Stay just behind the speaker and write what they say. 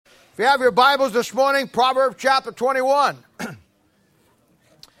you have your Bibles this morning, Proverbs chapter 21.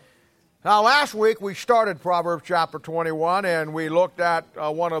 Now, last week we started Proverbs chapter 21, and we looked at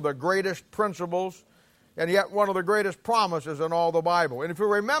one of the greatest principles and yet one of the greatest promises in all the Bible. And if you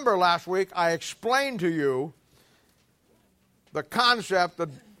remember last week, I explained to you the concept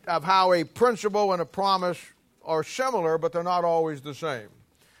of how a principle and a promise are similar, but they're not always the same.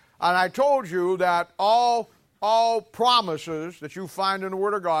 And I told you that all promises that you find in the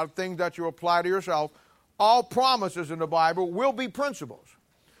Word of God, things that you apply to yourself, all promises in the Bible will be principles.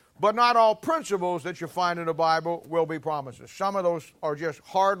 But not all principles that you find in the Bible will be promises. Some of those are just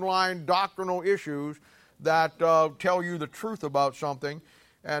hardline doctrinal issues that tell you the truth about something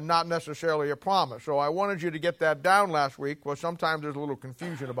and not necessarily a promise. So I wanted you to get that down last week, because sometimes there's a little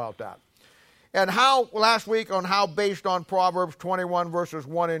confusion about that. And last week based on Proverbs 21 verses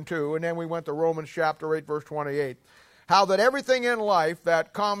 1 and 2, and then we went to Romans chapter 8 verse 28, how that everything in life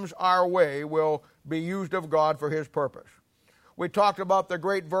that comes our way will be used of God for His purpose. We talked about the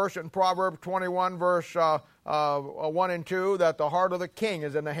great verse in Proverbs 21 verse 1 and 2, that the heart of the king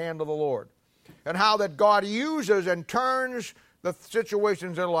is in the hand of the Lord. And how that God uses and turns the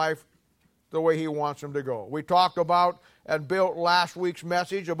situations in life the way He wants them to go. We talked about and built last week's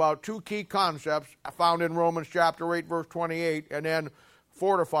message about two key concepts found in Romans chapter 8 verse 28 and then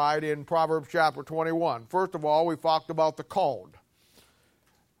fortified in Proverbs chapter 21. First of all, we talked about the called.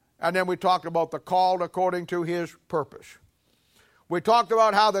 And then we talked about the called according to His purpose. We talked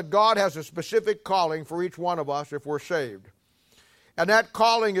about how that God has a specific calling for each one of us if we're saved. And that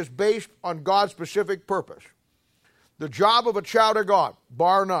calling is based on God's specific purpose. The job of a child of God,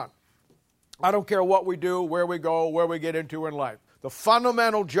 bar none. I don't care what we do, where we go, where we get into in life. The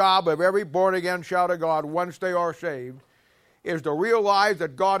fundamental job of every born-again child of God, once they are saved, is to realize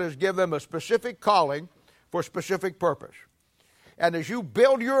that God has given them a specific calling for a specific purpose. And as you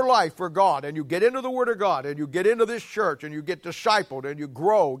build your life for God, and you get into the Word of God, and you get into this church, and you get discipled, and you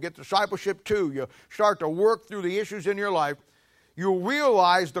grow, get discipleship too, you start to work through the issues in your life, you'll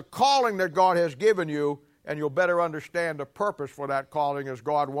realize the calling that God has given you, and you'll better understand the purpose for that calling as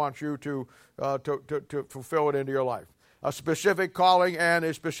God wants you to fulfill it into your life. A specific calling and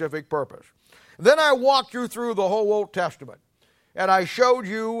a specific purpose. Then I walked you through the whole Old Testament. And I showed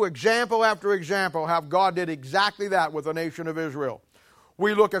you example after example how God did exactly that with the nation of Israel.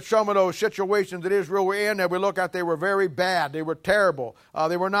 We look at some of those situations that Israel were in, and we look at they were very bad, they were terrible,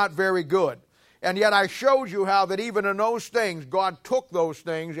 they were not very good. And yet I showed you how that even in those things, God took those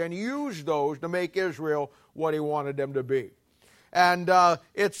things and used those to make Israel what He wanted them to be. And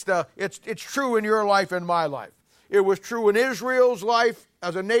it's true in your life and my life. It was true in Israel's life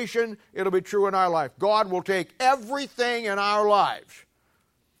as a nation. It'll be true in our life. God will take everything in our lives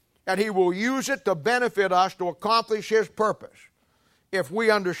and He will use it to benefit us to accomplish His purpose if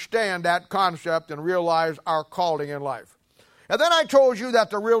we understand that concept and realize our calling in life. And then I told you that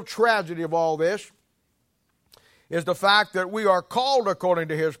the real tragedy of all this is the fact that we are called according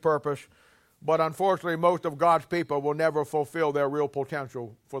to His purpose, but unfortunately most of God's people will never fulfill their real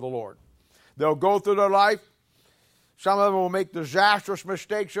potential for the Lord. They'll go through their life. Some of them will make disastrous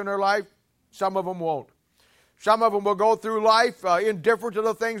mistakes in their life. Some of them won't. Some of them will go through life indifferent to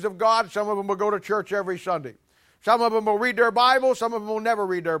the things of God. Some of them will go to church every Sunday. Some of them will read their Bible. Some of them will never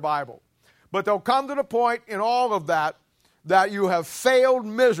read their Bible. But they'll come to the point in all of that you have failed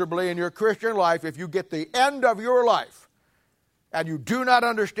miserably in your Christian life if you get the end of your life and you do not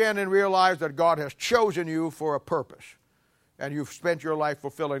understand and realize that God has chosen you for a purpose. And you've spent your life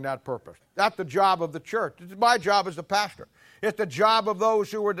fulfilling that purpose. That's the job of the church. It's my job as the pastor. It's the job of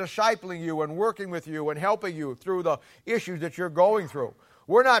those who are discipling you and working with you and helping you through the issues that you're going through.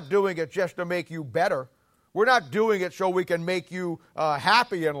 We're not doing it just to make you better. We're not doing it so we can make you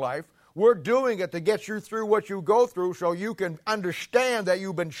happy in life. We're doing it to get you through what you go through so you can understand that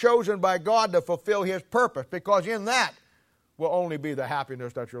you've been chosen by God to fulfill His purpose, because in that will only be the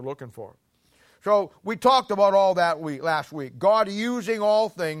happiness that you're looking for. So we talked about all that last week. God using all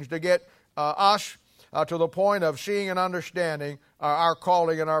things to get us to the point of seeing and understanding our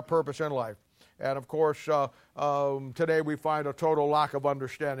calling and our purpose in life. And of course, today we find a total lack of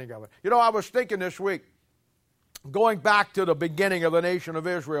understanding of it. You know, I was thinking this week, going back to the beginning of the nation of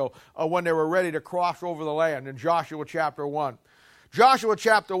Israel, when they were ready to cross over the land in Joshua chapter 1. Joshua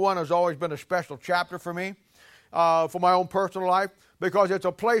chapter 1 has always been a special chapter for me, for my own personal life, because it's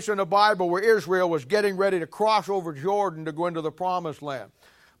a place in the Bible where Israel was getting ready to cross over Jordan to go into the Promised Land.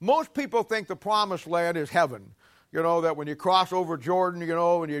 Most people think the Promised Land is heaven. You know, that when you cross over Jordan, you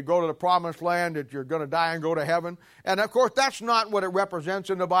know, when you go to the Promised Land, that you're going to die and go to heaven. And of course, that's not what it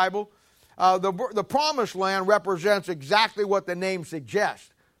represents in the Bible. The Promised Land represents exactly what the name suggests.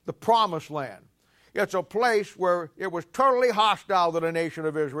 the promised land. It's a place where it was totally hostile to the nation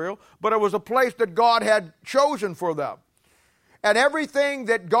of Israel, but it was a place that God had chosen for them. And everything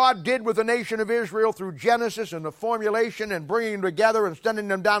that God did with the nation of Israel through Genesis and the formulation and bringing them together and sending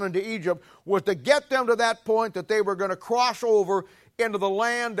them down into Egypt was to get them to that point that they were going to cross over into the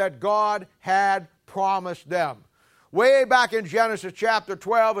land that God had promised them. Way back in Genesis chapter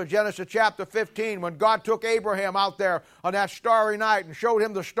 12 and Genesis chapter 15, when God took Abraham out there on that starry night and showed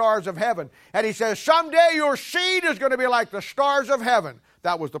him the stars of heaven. And he says, someday your seed is going to be like the stars of heaven.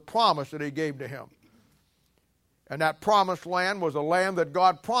 That was the promise that he gave to him. And that promised land was a land that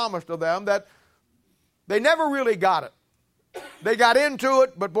God promised to them that they never really got it. They got into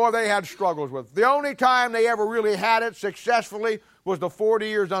it, but boy, they had struggles with it. The only time they ever really had it successfully was the 40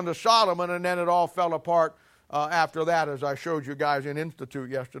 years under Solomon, and then it all fell apart after that, as I showed you guys in Institute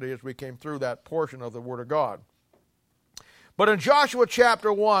yesterday as we came through that portion of the Word of God. But in Joshua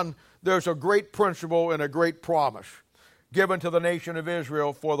chapter 1, there's a great principle and a great promise given to the nation of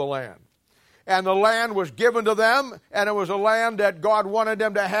Israel for the land. And the land was given to them, and it was a land that God wanted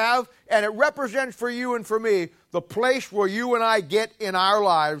them to have, and it represents for you and for me the place where you and I get in our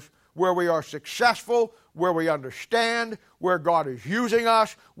lives, where we are successful, where we understand, where God is using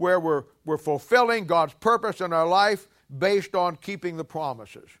us, where we're fulfilling God's purpose in our life based on keeping the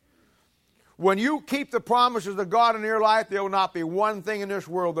promises. When you keep the promises of God in your life, there will not be one thing in this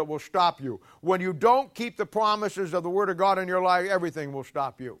world that will stop you. When you don't keep the promises of the Word of God in your life, everything will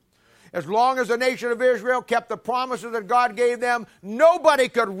stop you. As long as the nation of Israel kept the promises that God gave them, nobody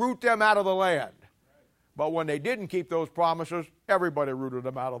could root them out of the land. But when they didn't keep those promises, everybody rooted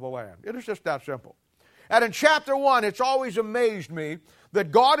them out of the land. It is just that simple. And in chapter 1, it's always amazed me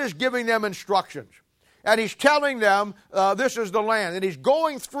that God is giving them instructions. And He's telling them this is the land. And He's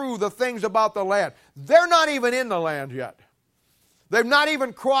going through the things about the land. They're not even in the land yet. They've not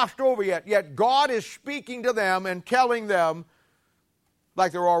even crossed over yet. Yet God is speaking to them and telling them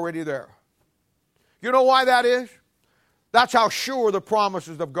like they're already there. You know why that is? That's how sure the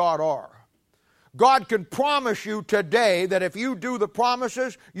promises of God are. God can promise you today that if you do the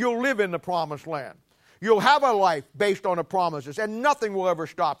promises, you'll live in the promised land. You'll have a life based on the promises, and nothing will ever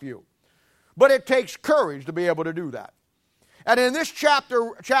stop you. But it takes courage to be able to do that. And in this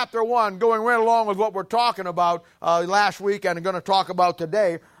chapter 1, going right along with what we're talking about last week and going to talk about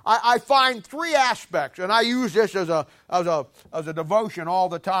today, I find three aspects, and I use this as a devotion all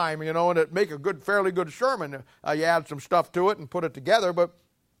the time, you know, and it make a fairly good sermon. You add some stuff to it and put it together, but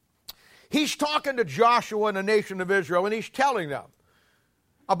he's talking to Joshua and the nation of Israel, and he's telling them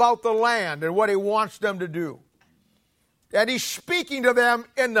about the land and what he wants them to do. And he's speaking to them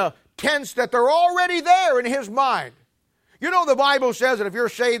in the tense that they're already there in his mind. You know, the Bible says that if you're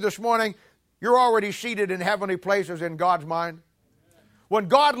saved this morning, you're already seated in heavenly places in God's mind. When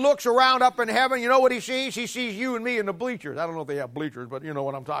God looks around up in heaven, you know what He sees? He sees you and me in the bleachers. I don't know if they have bleachers, but you know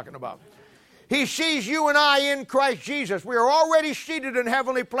what I'm talking about. He sees you and I in Christ Jesus. We are already seated in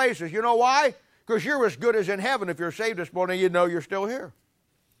heavenly places. You know why? Because you're as good as in heaven. If you're saved this morning, you know you're still here.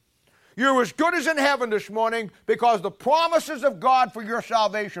 You're as good as in heaven this morning because the promises of God for your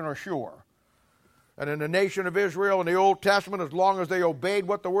salvation are sure. And in the nation of Israel in the Old Testament, as long as they obeyed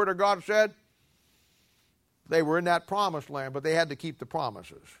what the Word of God said, they were in that promised land, but they had to keep the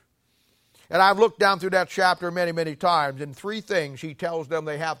promises. And I've looked down through that chapter many, many times, and three things he tells them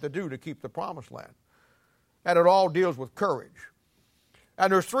they have to do to keep the promised land. And it all deals with courage.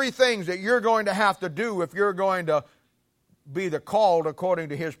 And there's three things that you're going to have to do if you're going to be the called according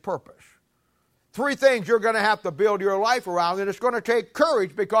to His purpose. Three things you're going to have to build your life around, and it's going to take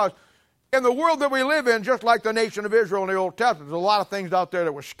courage because in the world that we live in, just like the nation of Israel in the Old Testament, there's a lot of things out there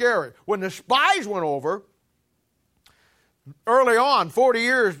that were scary. When the spies went over, early on, 40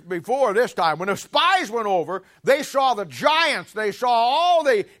 years before this time, when the spies went over, they saw the giants, they saw all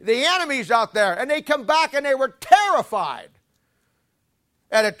the enemies out there, and they come back and they were terrified.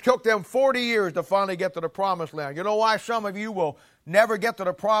 And it took them 40 years to finally get to the promised land. You know why some of you will never get to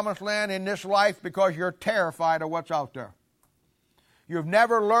the promised land in this life? Because you're terrified of what's out there. You've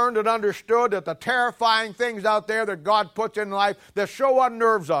never learned and understood that the terrifying things out there that God puts in life that so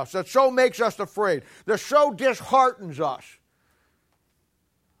unnerves us, that so makes us afraid, that so disheartens us,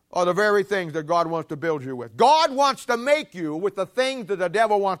 are the very things that God wants to build you with. God wants to make you with the things that the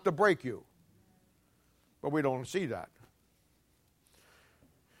devil wants to break you. But we don't see that.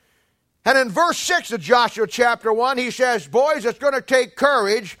 And in verse 6 of Joshua chapter 1, he says, boys, it's going to take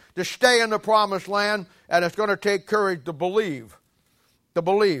courage to stay in the promised land, and it's going to take courage to believe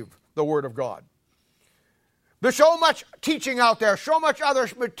the Word of God. There's so much teaching out there, so much other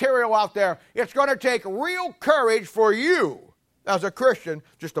material out there. It's going to take real courage for you as a Christian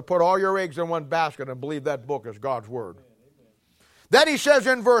just to put all your eggs in one basket and believe that book is God's Word. Then he says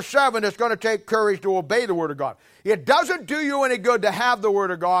in verse 7, it's going to take courage to obey the Word of God. It doesn't do you any good to have the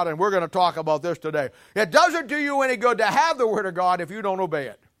Word of God, and we're going to talk about this today. It doesn't do you any good to have the Word of God if you don't obey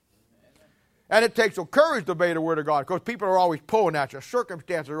it. And it takes some courage to obey the Word of God because people are always pulling at you.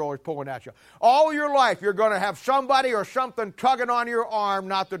 Circumstances are always pulling at you. All your life you're going to have somebody or something tugging on your arm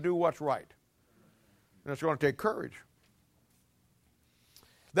not to do what's right. And it's going to take courage.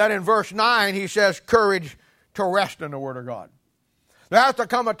 Then in verse 9 he says courage to rest in the Word of God. There has to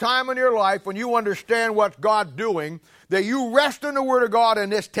come a time in your life when you understand what God's doing, that you rest in the Word of God in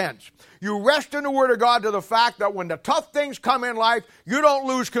this tense. You rest in the Word of God to the fact that when the tough things come in life, you don't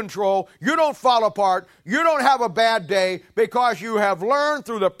lose control, you don't fall apart, you don't have a bad day, because you have learned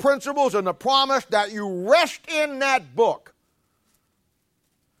through the principles and the promise that you rest in that book.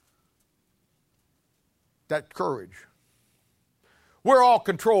 That courage. We're all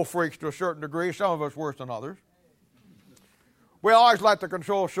control freaks to a certain degree, some of us worse than others. We always like to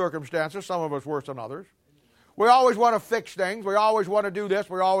control circumstances, some of us worse than others. We always want to fix things. We always want to do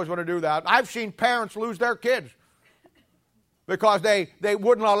this. We always want to do that. I've seen parents lose their kids because they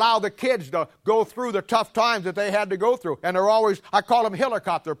wouldn't allow the kids to go through the tough times that they had to go through. And they're always, I call them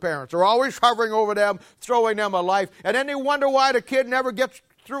helicopter parents. They're always hovering over them, throwing them a life. And then they wonder why the kid never gets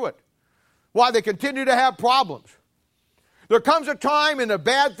through it, why they continue to have problems. There comes a time in the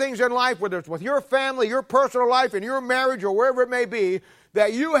bad things in life, whether it's with your family, your personal life, in your marriage, or wherever it may be,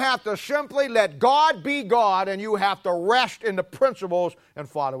 that you have to simply let God be God, and you have to rest in the principles and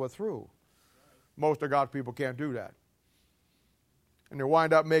follow it through. Most of God's people can't do that. And they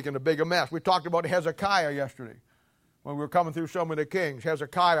wind up making a bigger mess. We talked about Hezekiah yesterday when we were coming through some of the kings.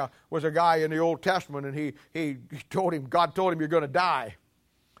 Hezekiah was a guy in the Old Testament, and he told him, God told him, you're going to die.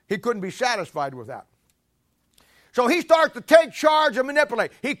 He couldn't be satisfied with that. So he starts to take charge and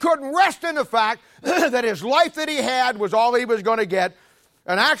manipulate. He couldn't rest in the fact that his life that he had was all he was going to get.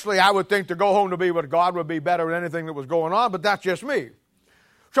 And actually, I would think to go home to be with God would be better than anything that was going on, but that's just me.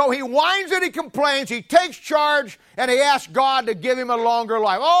 So he whines and he complains, he takes charge, and he asks God to give him a longer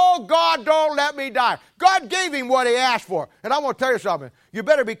life. Oh, God, don't let me die. God gave him what he asked for. And I want to tell you something. You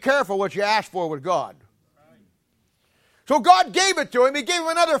better be careful what you ask for with God. So God gave it to him. He gave him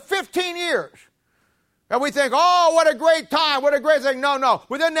another 15 years. And we think, oh, what a great time, what a great thing. No.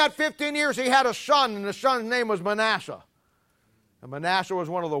 Within that 15 years, he had a son, and the son's name was Manasseh. And Manasseh was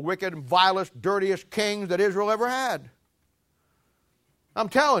one of the wicked, vilest, dirtiest kings that Israel ever had. I'm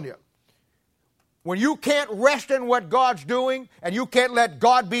telling you, when you can't rest in what God's doing, and you can't let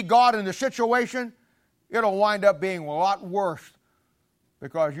God be God in the situation, it'll wind up being a lot worse,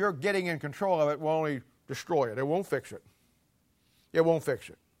 because you're getting in control of it will only destroy it. It won't fix it. It won't fix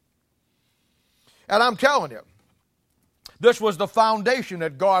it. And I'm telling you, this was the foundation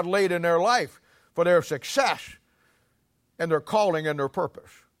that God laid in their life for their success and their calling and their purpose.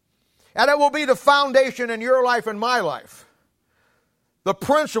 And it will be the foundation in your life and my life. The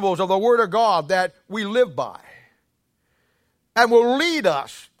principles of the Word of God that we live by. And will lead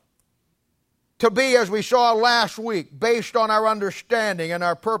us to be, as we saw last week, based on our understanding and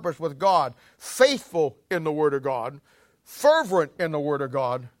our purpose with God, faithful in the Word of God, fervent in the Word of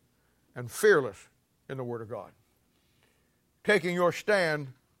God, and fearless in the Word of God. Taking your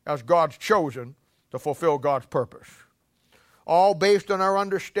stand as God's chosen to fulfill God's purpose. All based on our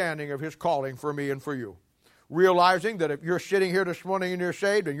understanding of His calling for me and for you. Realizing that if you're sitting here this morning and you're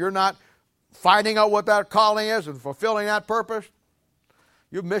saved and you're not finding out what that calling is and fulfilling that purpose,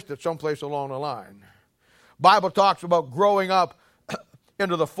 you've missed it someplace along the line. Bible talks about growing up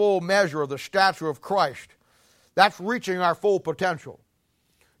into the full measure of the stature of Christ. That's reaching our full potential.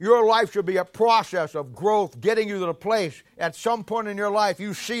 Your life should be a process of growth, getting you to the place at some point in your life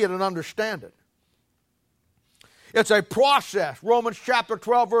you see it and understand it. It's a process. Romans chapter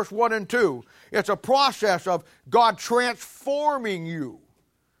 12, verse 1 and 2. It's a process of God transforming you.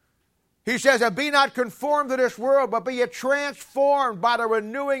 He says, and be not conformed to this world, but be ye transformed by the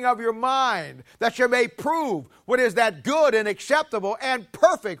renewing of your mind, that you may prove what is that good and acceptable and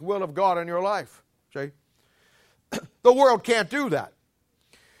perfect will of God in your life. See? The world can't do that.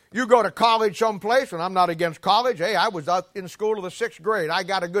 You go to college someplace, and I'm not against college. Hey, I was up in school to the 6th grade. I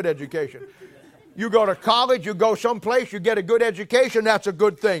got a good education. You go to college, you go someplace, you get a good education, that's a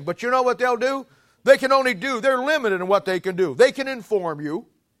good thing. But you know what they'll do? They're limited in what they can do. They can inform you.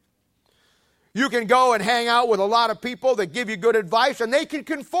 You can go and hang out with a lot of people that give you good advice, and they can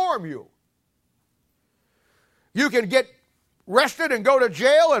conform you. You can get arrested and go to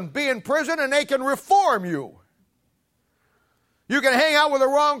jail and be in prison, and they can reform you. You can hang out with the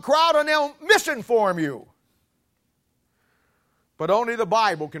wrong crowd and they'll misinform you. But only the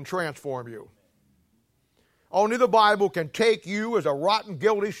Bible can transform you. Only the Bible can take you as a rotten,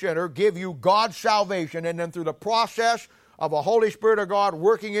 guilty sinner, give you God's salvation, and then through the process of the Holy Spirit of God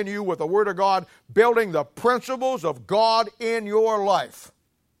working in you with the Word of God, building the principles of God in your life.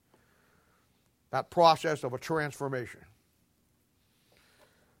 That process of a transformation.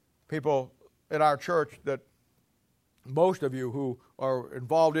 People in our church that most of you who are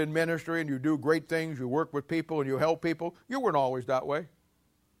involved in ministry and you do great things, you work with people and you help people, you weren't always that way.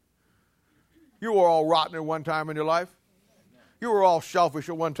 You were all rotten at one time in your life. You were all selfish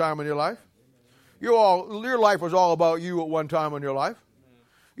at one time in your life. Your life was all about you at one time in your life.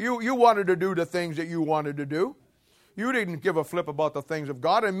 You wanted to do the things that you wanted to do. You didn't give a flip about the things of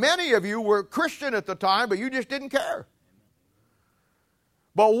God. And many of you were Christian at the time, but you just didn't care.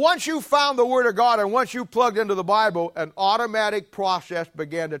 But once you found the Word of God and once you plugged into the Bible, an automatic process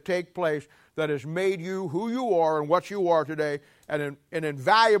began to take place that has made you who you are and what you are today, and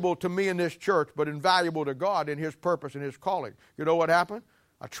invaluable to me in this church, but invaluable to God in His purpose and His calling. You know what happened?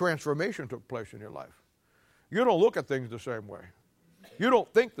 A transformation took place in your life. You don't look at things the same way. You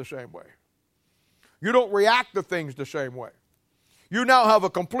don't think the same way. You don't react to things the same way. You now have a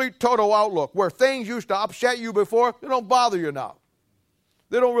complete, total outlook where things used to upset you before, they don't bother you now.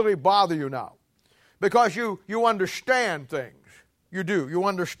 They don't really bother you now because you understand things. You do. You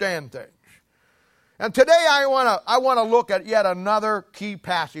understand things. And today I want to look at yet another key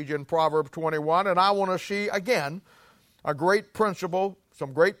passage in Proverbs 21, and I want to see, again, a great principle,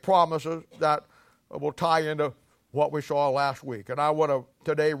 some great promises that will tie into what we saw last week. And I want to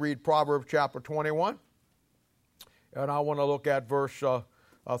today read Proverbs chapter 21, and I want to look at verse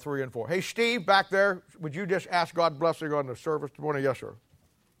 3 and 4. Hey, Steve, back there, would you just ask God blessing on the service this morning? Yes, sir.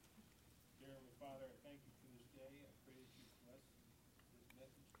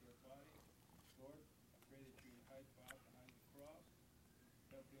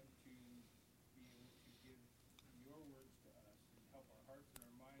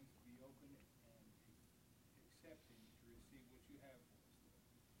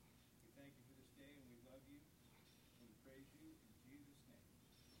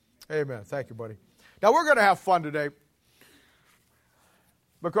 Amen. Thank you, buddy. Now, we're going to have fun today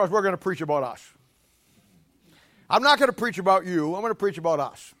because we're going to preach about us. I'm not going to preach about you. I'm going to preach about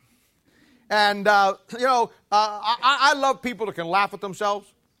us. And, I love people that can laugh at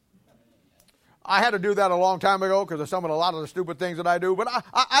themselves. I had to do that a long time ago because of a lot of the stupid things that I do. But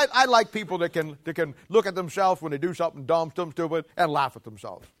I like people that can look at themselves when they do something dumb, stupid, and laugh at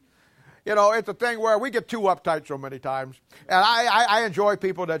themselves. You know, it's a thing where we get too uptight so many times. And I enjoy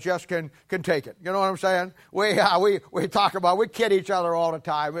people that just can take it. You know what I'm saying? We talk about, we kid each other all the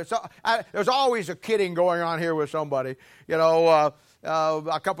time. There's always a kidding going on here with somebody. You know,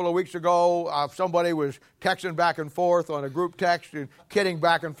 a couple of weeks ago, somebody was texting back and forth on a group text and kidding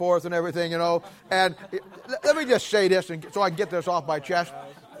back and forth and everything, you know. And let me just say this so I can get this off my chest.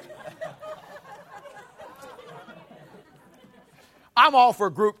 I'm all for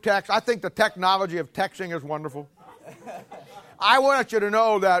group text. I think the technology of texting is wonderful. I want you to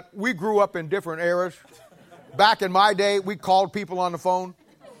know that we grew up in different eras. Back in my day, we called people on the phone.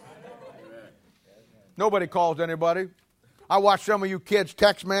 Nobody calls anybody. I watch some of you kids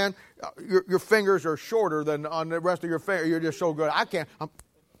text, man. Your fingers are shorter than on the rest of your finger. You're just so good. I can't. And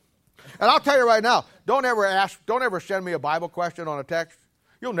I'll tell you right now, don't ever send me a Bible question on a text.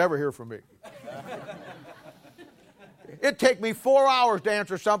 You'll never hear from me. It'd take me 4 hours to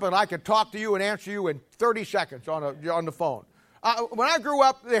answer something, and I could talk to you and answer you in 30 seconds on the phone. When I grew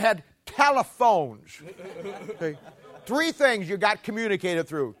up, they had telephones. See? 3 things you got communicated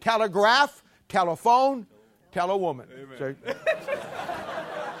through: telegraph, telephone, telewoman. See?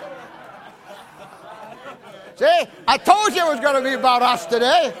 See? I told you it was going to be about us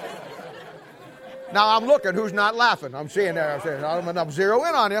today. Now I'm looking. Who's not laughing? I'm seeing there. I'm zero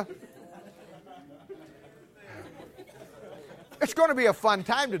in on you. It's going to be a fun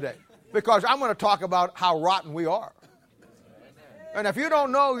time today because I'm going to talk about how rotten we are. And if you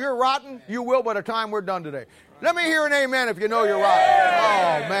don't know you're rotten, you will by the time we're done today. Let me hear an amen if you know you're rotten.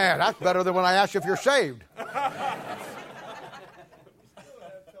 Oh, man, that's better than when I asked you if you're saved.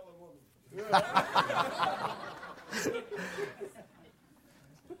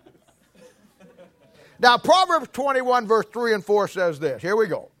 Now, Proverbs 21, verse 3 and 4 says this. Here we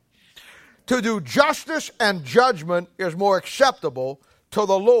go. To do justice and judgment is more acceptable to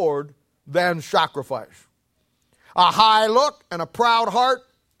the Lord than sacrifice. A high look and a proud heart,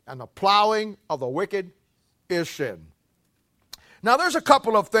 and the plowing of the wicked is sin. Now, there's a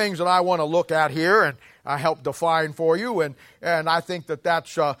couple of things that I want to look at here and I help define for you, and I think that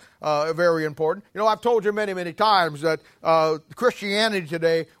that's very important. You know, I've told you many, many times that Christianity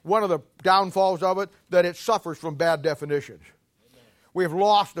today, one of the downfalls of it, that it suffers from bad definitions. Amen. We've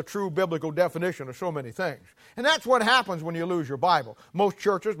lost the true biblical definition of so many things. And that's what happens when you lose your Bible. Most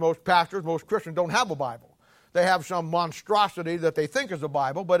churches, most pastors, most Christians don't have a Bible. They have some monstrosity that they think is a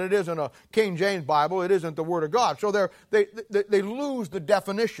Bible, but it isn't a King James Bible. It isn't the Word of God. So they lose the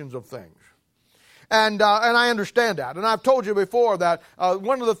definitions of things. And I understand that. And I've told you before that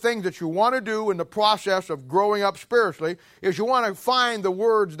one of the things that you want to do in the process of growing up spiritually is you want to find the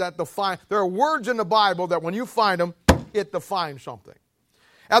words that define. There are words in the Bible that when you find them, it defines something.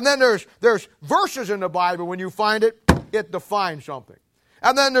 And then there's verses in the Bible, when you find it, it defines something.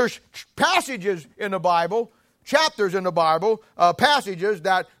 And then there's passages in the Bible, chapters in the Bible, passages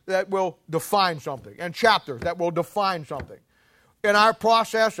that will define something, and chapters that will define something. In our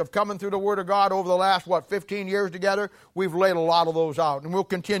process of coming through the Word of God over the last, 15 years together, we've laid a lot of those out, and we'll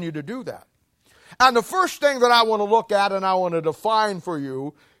continue to do that. And the first thing that I want to look at and I want to define for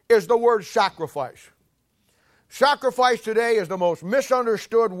you is the word sacrifice. Sacrifice today is the most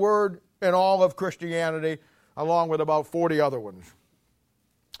misunderstood word in all of Christianity, along with about 40 other ones.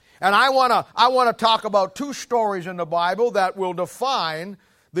 And I want to talk about two stories in the Bible that will define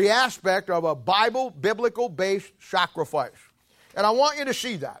the aspect of a biblical-based sacrifice. And I want you to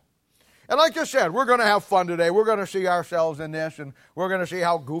see that. And like I said, we're going to have fun today. We're going to see ourselves in this, and we're going to see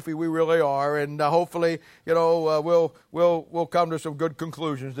how goofy we really are. And hopefully, we'll come to some good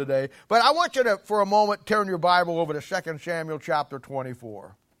conclusions today. But I want you to, for a moment, turn your Bible over to 2 Samuel chapter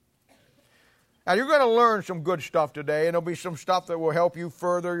 24. And you're going to learn some good stuff today, and there'll be some stuff that will help you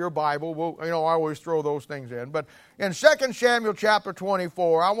further your Bible. I always throw those things in. But in 2 Samuel chapter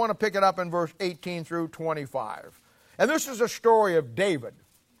 24, I want to pick it up in verse 18 through 25. And this is a story of David.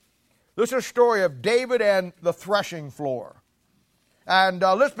 This is a story of David and the threshing floor. And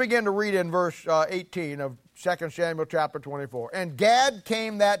let's begin to read in verse 18 of 2 Samuel chapter 24. And Gad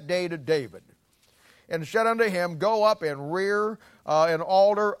came that day to David, and said unto him, Go up and rear an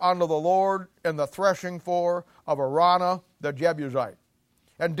altar unto the Lord in the threshing floor of Araunah the Jebusite.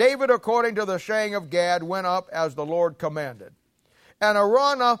 And David, according to the saying of Gad, went up as the Lord commanded. And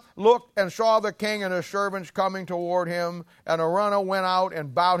Araunah looked and saw the king and his servants coming toward him. And Araunah went out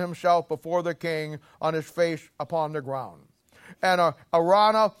and bowed himself before the king on his face upon the ground. And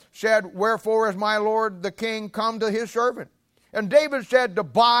Araunah said, Wherefore is my lord the king come to his servant? And David said, To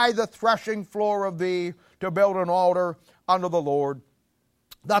buy the threshing floor of thee, to build an altar unto the Lord,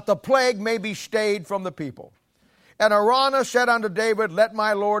 that the plague may be stayed from the people. And Araunah said unto David, Let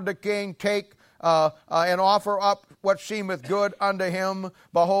my lord the king take and offer up what seemeth good unto him.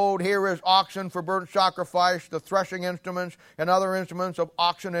 Behold, here is oxen for burnt sacrifice, the threshing instruments, and other instruments of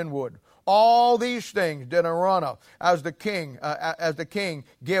oxen and wood. All these things did Araunah as the king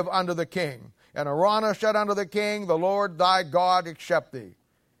give unto the king. And Araunah said unto the king, The Lord thy God accept thee.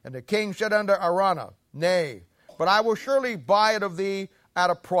 And the king said unto Araunah, Nay, but I will surely buy it of thee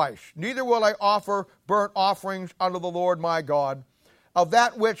at a price. Neither will I offer burnt offerings unto the Lord my God, of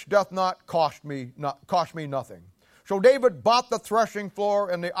that which doth not cost me nothing. So David bought the threshing floor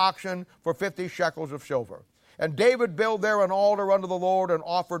and the oxen for 50 shekels of silver. And David built there an altar unto the Lord, and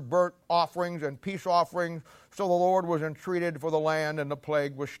offered burnt offerings and peace offerings. So the Lord was entreated for the land, and the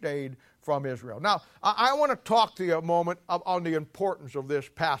plague was stayed from Israel. Now, I want to talk to you a moment on the importance of this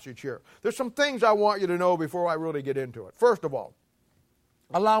passage here. There's some things I want you to know before I really get into it. First of all,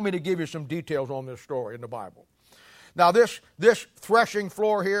 allow me to give you some details on this story in the Bible. Now, this threshing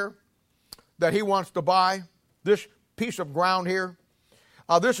floor here that he wants to buy, this piece of ground here,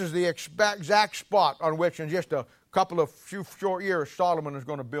 this is the exact spot on which in just a few short years Solomon is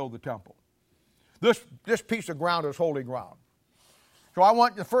going to build the temple. This piece of ground is holy ground. So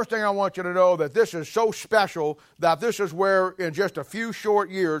the first thing I want you to know that this is so special that this is where in just a few short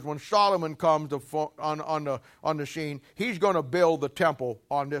years when Solomon comes on the scene, he's going to build the temple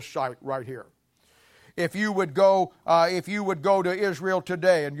on this site right here. If you would go to Israel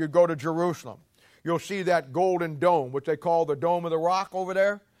today and you go to Jerusalem, you'll see that golden dome, which they call the Dome of the Rock over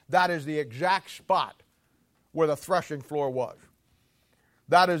there. That is the exact spot where the threshing floor was.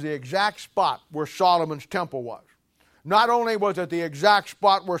 That is the exact spot where Solomon's temple was. Not only was it the exact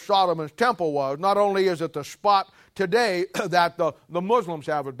spot where Solomon's temple was, not only is it the spot today that the Muslims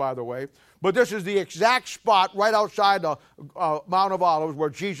have it, by the way, but this is the exact spot right outside the Mount of Olives where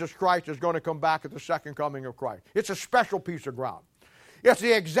Jesus Christ is going to come back at the second coming of Christ. It's a special piece of ground. It's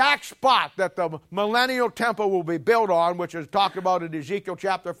the exact spot that the millennial temple will be built on, which is talked about in Ezekiel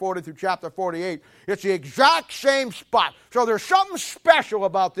chapter 40 through chapter 48. It's the exact same spot. So there's something special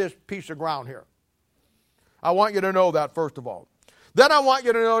about this piece of ground here. I want you to know that, first of all. Then I want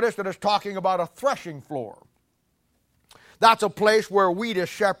you to notice that it's talking about a threshing floor. That's a place where wheat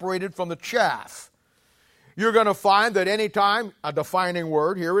is separated from the chaff. You're going to find that anytime, a defining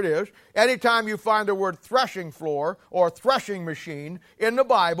word, here it is, anytime you find the word threshing floor or threshing machine in the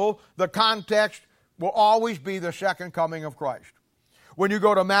Bible, the context will always be the second coming of Christ. When you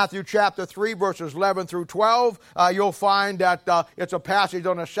go to Matthew chapter 3, verses 11 through 12, you'll find that it's a passage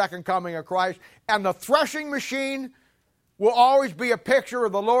on the second coming of Christ. And the threshing machine will always be a picture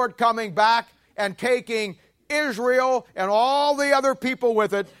of the Lord coming back and taking Israel and all the other people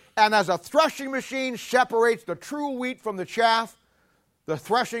with it. And as a threshing machine separates the true wheat from the chaff, the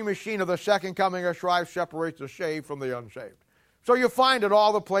threshing machine of the second coming of Christ separates the saved from the unsaved. So you find it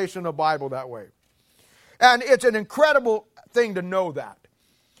all the place in the Bible that way. And it's an incredible thing to know that,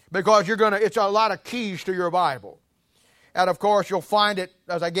 because it's a lot of keys to your Bible. And of course, you'll find it,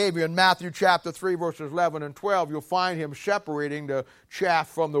 as I gave you in Matthew chapter 3, verses 11 and 12, you'll find him separating the chaff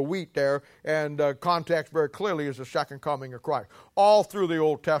from the wheat there, and context very clearly is the second coming of Christ. All through the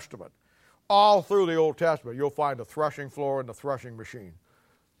Old Testament. All through the Old Testament, you'll find the threshing floor and the threshing machine.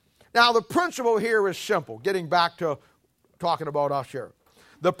 Now, the principle here is simple, getting back to talking about us here.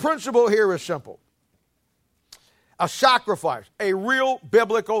 The principle here is simple. A sacrifice, a real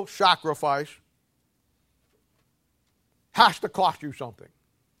biblical sacrifice, has to cost you something.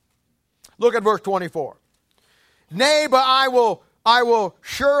 Look at verse 24. Nay, but I will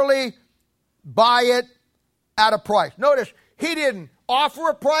surely buy it at a price. Notice, he didn't offer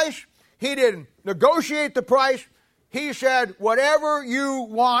a price. He didn't negotiate the price. He said, whatever you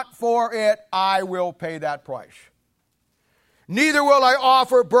want for it, I will pay that price. Neither will I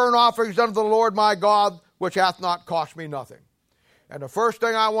offer burnt offerings unto the Lord my God, which hath not cost me nothing. And the first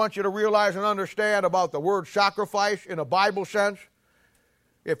thing I want you to realize and understand about the word sacrifice in a Bible sense,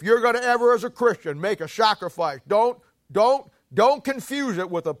 if you're going to ever as a Christian make a sacrifice, don't confuse it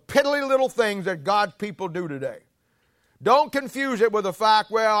with the piddly little things that God's people do today. Don't confuse it with the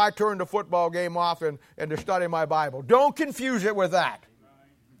fact, well, I turned the football game off and to study my Bible. Don't confuse it with that.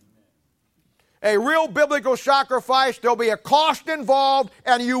 A real biblical sacrifice, there'll be a cost involved,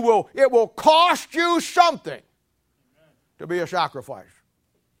 and it will cost you something to be a sacrifice.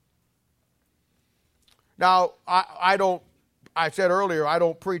 Now, I said earlier, I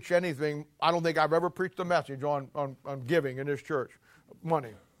don't preach anything. I don't think I've ever preached a message on giving in this church,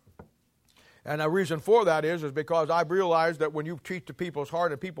 money. And the reason for that is because I've realized that when you teach to people's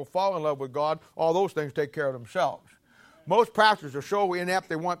heart and people fall in love with God, all those things take care of themselves. Most pastors are so inept,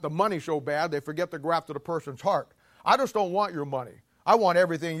 they want the money so bad, they forget to go after the person's heart. I just don't want your money. I want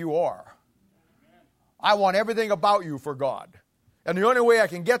everything you are. I want everything about you for God. And the only way I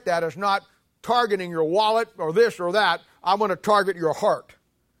can get that is not targeting your wallet or this or that. I'm going to target your heart.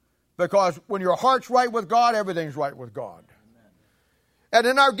 Because when your heart's right with God, everything's right with God. And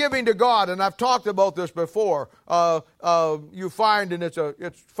in our giving to God, and I've talked about this before, you find, and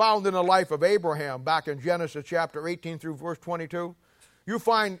it's found in the life of Abraham back in Genesis chapter 18 through verse 22. You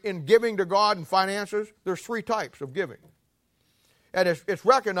find in giving to God and finances, there's three types of giving. And it's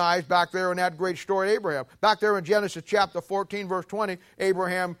recognized back there in that great story of Abraham. Back there in Genesis chapter 14, verse 20,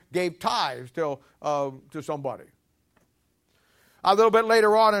 Abraham gave tithes to somebody. A little bit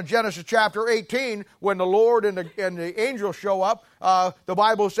later on in Genesis chapter 18, when the Lord and the angels show up, the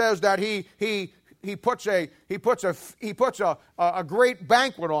Bible says that he puts a great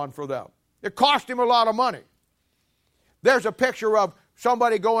banquet on for them. It cost him a lot of money. There's a picture of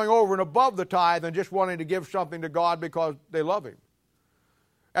somebody going over and above the tithe and just wanting to give something to God because they love him.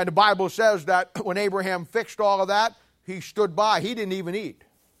 And the Bible says that when Abraham fixed all of that, he stood by. He didn't even eat.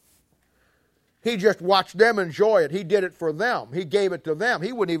 He just watched them enjoy it. He did it for them. He gave it to them.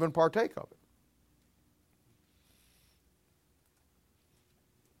 He wouldn't even partake of it.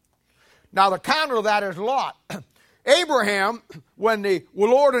 Now the counter to that is Lot. Abraham, when the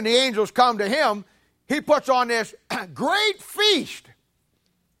Lord and the angels come to him, he puts on this great feast.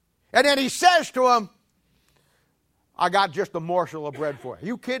 And then he says to him, I got just a morsel of bread for you. Are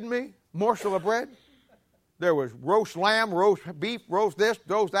you kidding me? Morsel of bread? There was roast lamb, roast beef, roast this,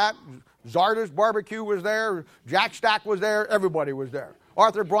 roast that. Zarda's barbecue was there. Jack Stack was there. Everybody was there.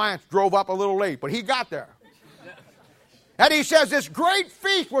 Arthur Bryant drove up a little late, but he got there. And he says this great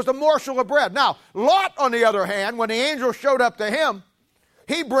feast was a morsel of bread. Now, Lot, on the other hand, when the angel showed up to him,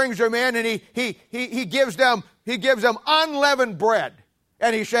 he brings them in and he gives them unleavened bread.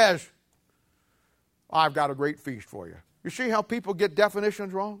 And he says, I've got a great feast for you. You see how people get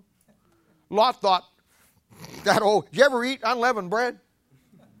definitions wrong? Lot thought that, did you ever eat unleavened bread?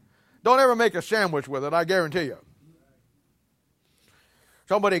 Don't ever make a sandwich with it, I guarantee you.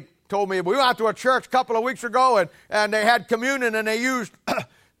 Somebody told me, we went to a church a couple of weeks ago and they had communion and they used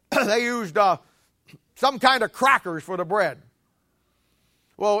some kind of crackers for the bread.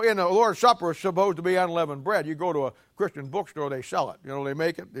 Well, in the Lord's Supper, it's supposed to be unleavened bread. You go to a Christian bookstore, they sell it. You know, they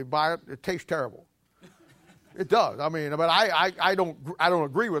make it, they buy it. It tastes terrible. It does. I mean, but I don't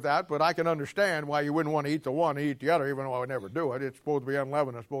agree with that, but I can understand why you wouldn't want to eat the one and eat the other, even though I would never do it. It's supposed to be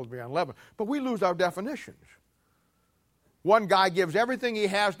unleavened. It's supposed to be unleavened. But we lose our definitions. One guy gives everything he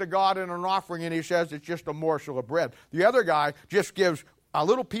has to God in an offering, and he says it's just a morsel of bread. The other guy just gives a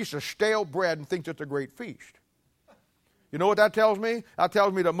little piece of stale bread and thinks it's a great feast. You know what that tells me? That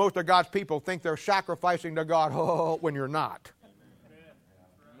tells me that most of God's people think they're sacrificing to God when you're not.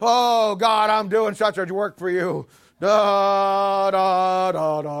 Oh, God, I'm doing such a work for you. Da, da,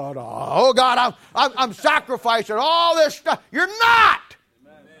 da, da, da. Oh, God, I'm sacrificing all this stuff. You're not.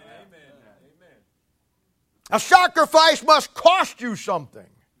 Amen. A sacrifice must cost you something.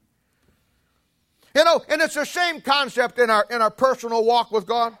 You know, and it's the same concept in our personal walk with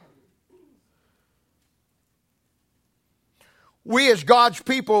God. We as God's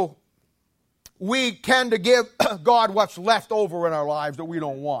people, we tend to give God what's left over in our lives that we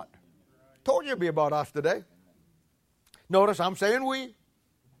don't want. Told you it'd be about us today. Notice I'm saying we.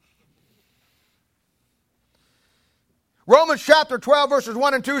 Romans chapter 12 verses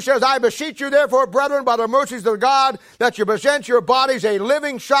 1 and 2 says, I beseech you therefore, brethren, by the mercies of God, that you present your bodies a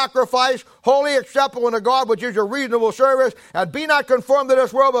living sacrifice, wholly acceptable unto God, which is your reasonable service. And be not conformed to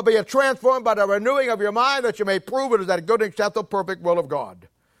this world, but be transformed by the renewing of your mind, that you may prove it is that good and acceptable, perfect will of God.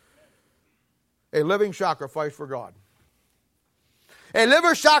 A living sacrifice for God. A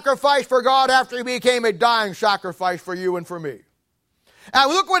living sacrifice for God after he became a dying sacrifice for you and for me.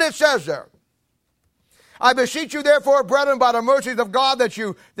 And look what it says there. I beseech you therefore, brethren, by the mercies of God, that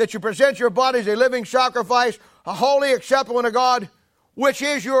you present your bodies a living sacrifice, a holy acceptable unto God, which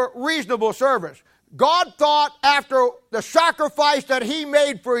is your reasonable service. God thought after the sacrifice that he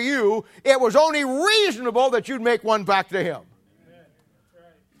made for you, it was only reasonable that you'd make one back to him.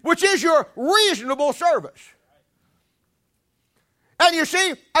 Which is your reasonable service. And you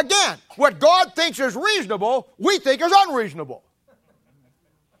see, again, what God thinks is reasonable, we think is unreasonable.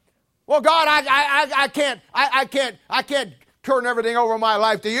 Well, God, I can't turn everything over my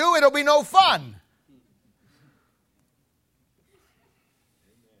life to you. It'll be no fun.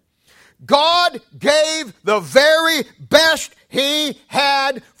 God gave the very best he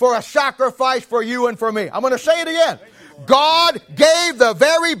had for a sacrifice for you and for me. I'm going to say it again. God gave the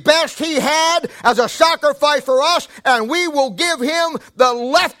very best he had as a sacrifice for us, and we will give him the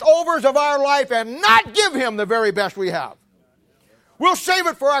leftovers of our life and not give him the very best we have. We'll save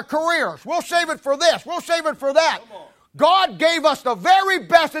it for our careers. We'll save it for this. We'll save it for that. God gave us the very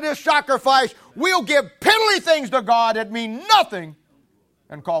best of his sacrifice. We'll give piddly things to God that mean nothing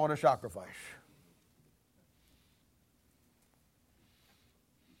and call it a sacrifice.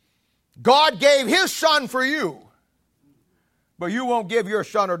 God gave his son for you, but you won't give your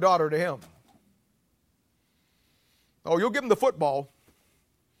son or daughter to him. Oh, you'll give him the football.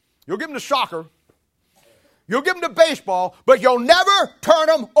 You'll give him the soccer. You'll give them to baseball, but you'll never turn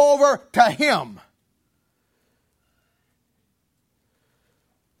them over to him.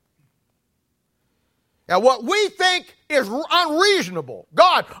 Now, what we think is unreasonable,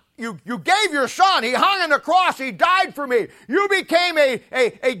 God, you gave your son. He hung on the cross. He died for me. You became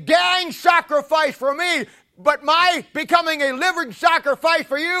a dying sacrifice for me, but my becoming a living sacrifice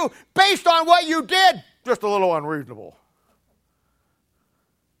for you, based on what you did, just a little unreasonable.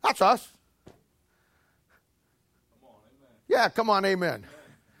 That's us. Yeah, come on, amen.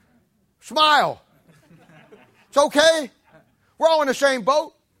 Smile. It's okay. We're all in the same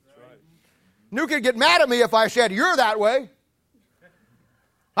boat. You could get mad at me if I said, you're that way.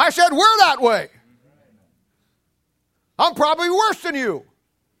 I said, we're that way. I'm probably worse than you.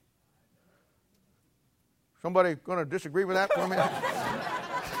 Somebody going to disagree with that for me?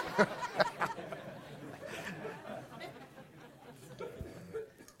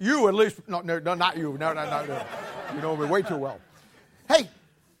 You at least, no, not you. No. You know me way too well. Hey,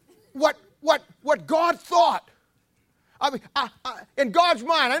 what God thought. I mean, in God's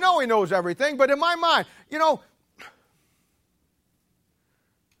mind, I know he knows everything, but in my mind, you know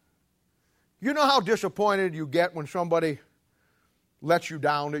how disappointed you get when somebody lets you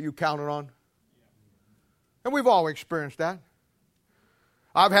down that you counted on? And we've all experienced that.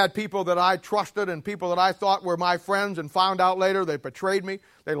 I've had people that I trusted and people that I thought were my friends and found out later they betrayed me,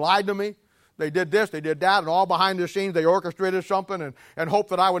 they lied to me, they did this, they did that, and all behind the scenes they orchestrated something and hoped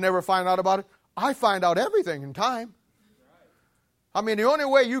that I would never find out about it. I find out everything in time. I mean, the only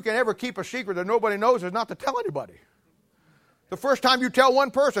way you can ever keep a secret that nobody knows is not to tell anybody. The first time you tell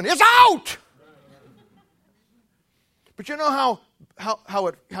one person, it's out! But you know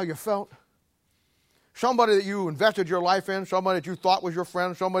how you felt? Somebody that you invested your life in, somebody that you thought was your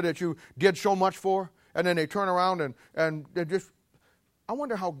friend, somebody that you did so much for, and then they turn around and they just... I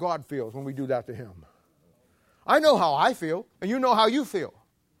wonder how God feels when we do that to him. I know how I feel, and you know how you feel.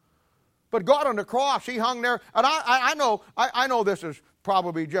 But God on the cross, he hung there, and I know this is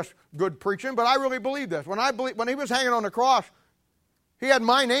probably just good preaching, but I really believe this. When he was hanging on the cross, he had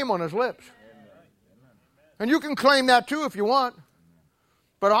my name on his lips. And you can claim that too if you want.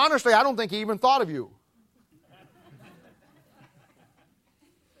 But honestly, I don't think he even thought of you.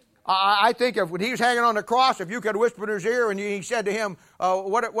 I think when he was hanging on the cross, if you could whisper in his ear and he said to him,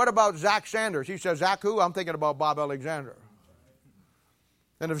 what about Zach Sanders? He said, Zach who? I'm thinking about Bob Alexander.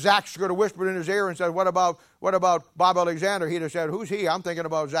 And if Zach could have whispered in his ear and said, what about Bob Alexander? He'd have said, who's he? I'm thinking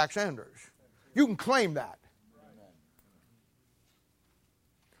about Zach Sanders. You can claim that.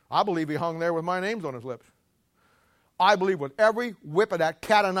 I believe he hung there with my names on his lips. I believe with every whip of that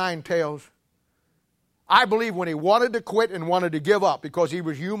cat o' nine tails, I believe when he wanted to quit and wanted to give up because he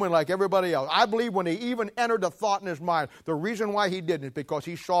was human like everybody else. I believe when he even entered the thought in his mind, the reason why he didn't is because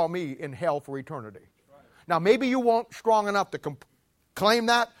he saw me in hell for eternity. Now, maybe you weren't strong enough to claim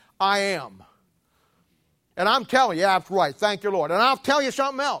that. I am. And I'm telling you, yeah, that's right. Thank you, Lord. And I'll tell you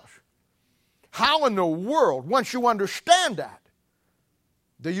something else. How in the world, once you understand that,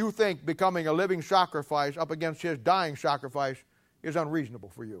 do you think becoming a living sacrifice up against his dying sacrifice is unreasonable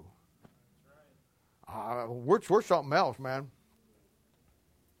for you? We're something else, man.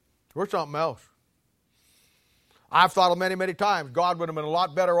 We're something else. I've thought of many, many times, God would have been a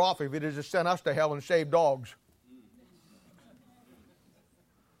lot better off if he had just sent us to hell and saved dogs.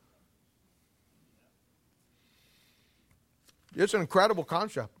 It's an incredible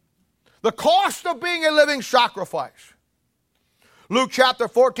concept. The cost of being a living sacrifice. Luke chapter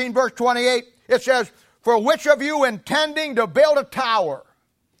 14, verse 28, it says, for which of you intending to build a tower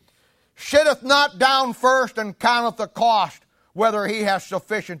sitteth not down first and counteth the cost, whether he has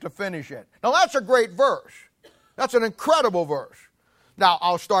sufficient to finish it. Now that's a great verse. That's an incredible verse. Now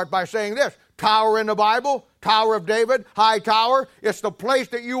I'll start by saying this. Tower in the Bible, Tower of David, high tower. It's the place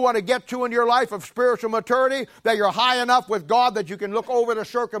that you want to get to in your life of spiritual maturity, that you're high enough with God that you can look over the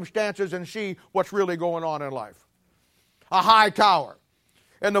circumstances and see what's really going on in life. A high tower.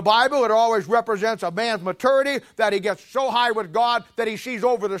 In the Bible, it always represents a man's maturity, that he gets so high with God that he sees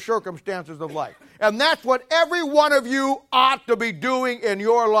over the circumstances of life. And that's what every one of you ought to be doing in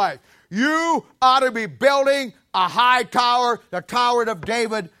your life. You ought to be building a high tower, the Tower of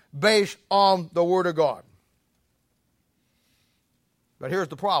David, based on the Word of God. But here's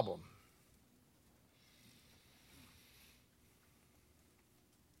the problem.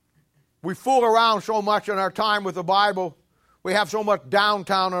 We fool around so much in our time with the Bible. We have so much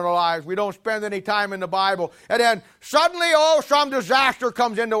downtown in our lives. We don't spend any time in the Bible. And then suddenly, some disaster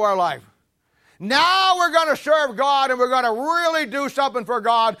comes into our life. Now we're going to serve God and we're going to really do something for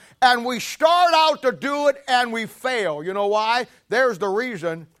God. And we start out to do it and we fail. You know why? There's the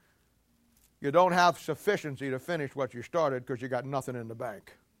reason. You don't have sufficiency to finish what you started because you got nothing in the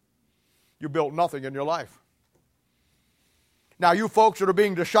bank. You built nothing in your life. Now you folks that are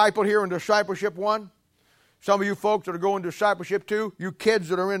being discipled here in Discipleship 1, some of you folks that are going to Discipleship 2, you kids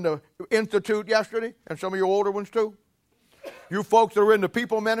that are in the Institute yesterday, and some of you older ones too. You folks that are in the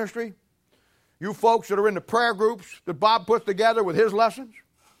people ministry. You folks that are in the prayer groups that Bob puts together with his lessons.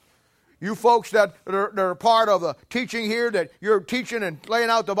 You folks that are part of the teaching here, that you're teaching and laying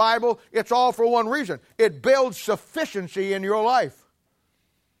out the Bible, it's all for one reason. It builds sufficiency in your life.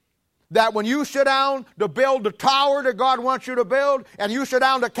 That when you sit down to build the tower that God wants you to build, and you sit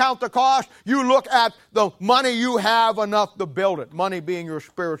down to count the cost, you look at the money you have enough to build it. Money being your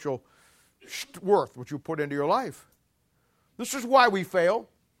spiritual worth, which you put into your life. This is why we fail.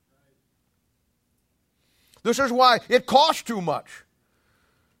 This is why it costs too much.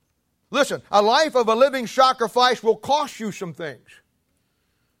 Listen, a life of a living sacrifice will cost you some things.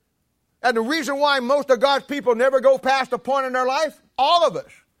 And the reason why most of God's people never go past a point in their life, all of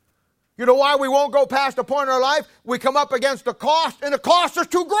us. You know why we won't go past a point in our life? We come up against the cost, and the cost is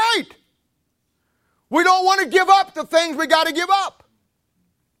too great. We don't want to give up the things we got to give up.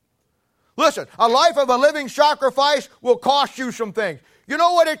 Listen, a life of a living sacrifice will cost you some things. You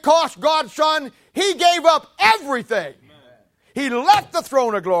know what it cost God's Son? He gave up everything. He left the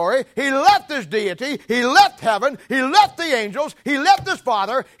throne of glory. He left his deity. He left heaven. He left the angels. He left his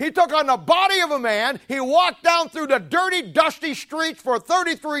Father. He took on the body of a man. He walked down through the dirty, dusty streets for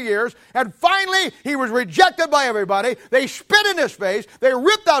 33 years. And finally, he was rejected by everybody. They spit in his face. They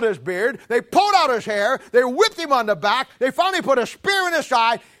ripped out his beard. They pulled out his hair. They whipped him on the back. They finally put a spear in his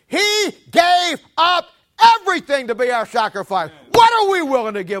side. He gave up everything to be our sacrifice. What are we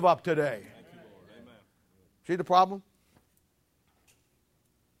willing to give up today? See the problem?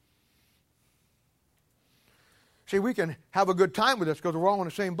 See, we can have a good time with this because we're all in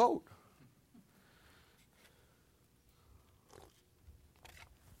the same boat.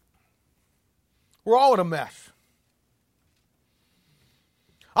 We're all in a mess.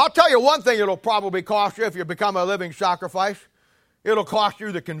 I'll tell you one thing it'll probably cost you if you become a living sacrifice. It'll cost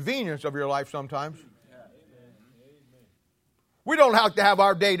you the convenience of your life sometimes. We don't have to have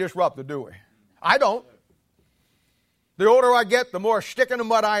our day disrupted, do we? I don't. The older I get, the more stick in the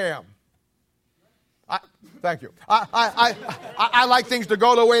mud I am. Thank you. I like things to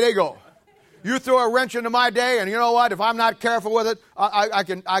go the way they go. You throw a wrench into my day, and you know what? If I'm not careful with it,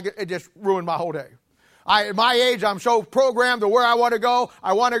 it just ruined my whole day. At my age, I'm so programmed to where I want to go.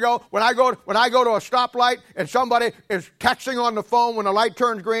 I want to go. When I go to a stoplight and somebody is texting on the phone when the light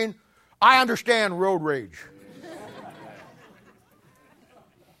turns green, I understand road rage.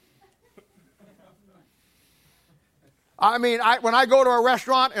 I mean, when I go to a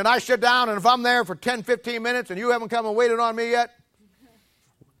restaurant and I sit down, and if I'm there for 10, 15 minutes and you haven't come and waited on me yet,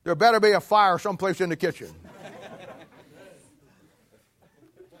 there better be a fire someplace in the kitchen.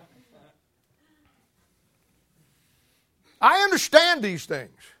 I understand these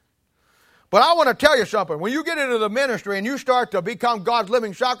things. But I want to tell you something. When you get into the ministry and you start to become God's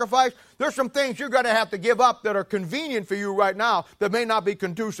living sacrifice, there's some things you're going to have to give up that are convenient for you right now that may not be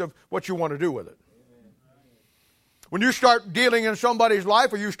conducive what you want to do with it. When you start dealing in somebody's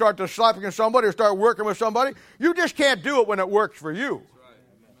life, or you start discipling somebody, or start working with somebody, you just can't do it when it works for you.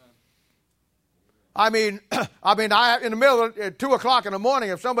 I mean, in the middle of 2 o'clock in the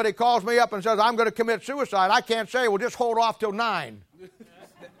morning, if somebody calls me up and says, I'm going to commit suicide, I can't say, well, just hold off till 9.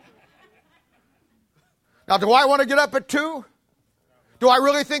 Now, do I want to get up at 2? Do I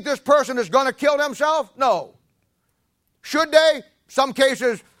really think this person is going to kill themselves? No. Should they? Some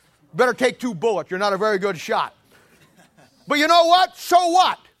cases, better take 2 bullets. You're not a very good shot. But you know what? So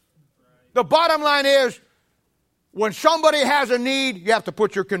what? The bottom line is, when somebody has a need, you have to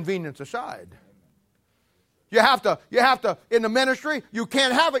put your convenience aside. You have to, in the ministry, you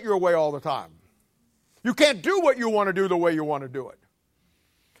can't have it your way all the time. You can't do what you want to do the way you want to do it.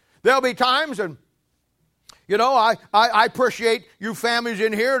 There'll be times, and you know, I appreciate you families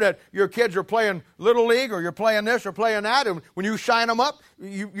in here that your kids are playing Little League, or you're playing this or playing that, and when you sign them up,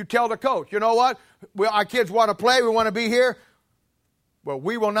 you tell the coach, you know what, our kids want to play, we want to be here, but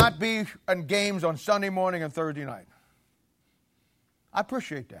we will not be in games on Sunday morning and Thursday night. I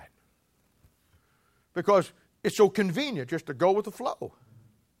appreciate that. Because it's so convenient just to go with the flow.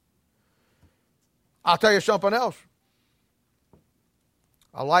 I'll tell you something else.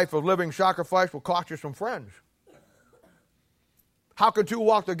 A life of living sacrifice will cost you some friends. How can 2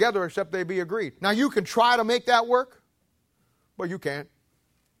 walk together except they be agreed? Now, you can try to make that work, but you can't.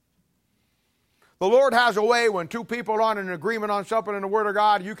 The Lord has a way when 2 people aren't in agreement on something in the Word of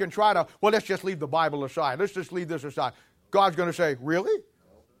God, you can try to, well, let's just leave the Bible aside. Let's just leave this aside. God's going to say, really?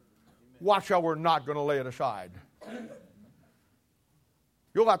 Watch how we're not going to lay it aside.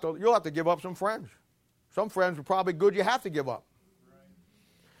 You'll have to give up some friends. Some friends are probably good you have to give up.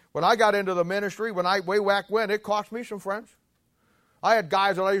 When I got into the ministry, way back when, it cost me some friends. I had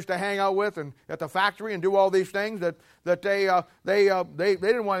guys that I used to hang out with and at the factory and do all these things that they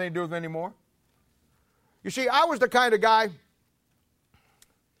didn't want anything to do with anymore. You see, I was the kind of guy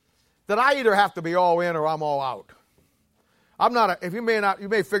that I either have to be all in or I'm all out. I'm not you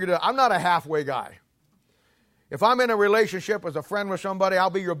may figure it out, I'm not a halfway guy. If I'm in a relationship as a friend with somebody, I'll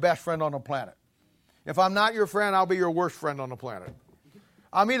be your best friend on the planet. If I'm not your friend, I'll be your worst friend on the planet.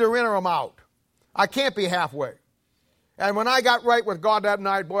 I'm either in or I'm out. I can't be halfway. And when I got right with God that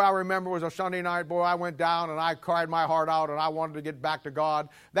night, boy, I remember it was a Sunday night, boy, I went down and I cried my heart out and I wanted to get back to God.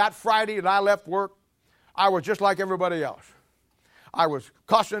 That Friday that I left work, I was just like everybody else. I was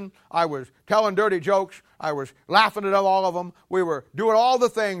cussing, I was telling dirty jokes, I was laughing at all of them. We were doing all the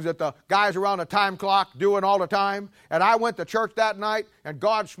things that the guys around the time clock doing all the time. And I went to church that night and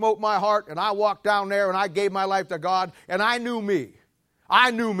God smote my heart and I walked down there and I gave my life to God and I knew me.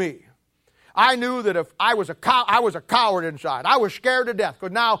 I knew me. I knew that if I was a coward inside. I was scared to death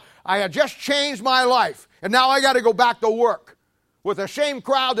because now I had just changed my life and now I got to go back to work with the same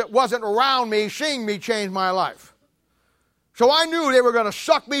crowd that wasn't around me seeing me change my life. So I knew they were going to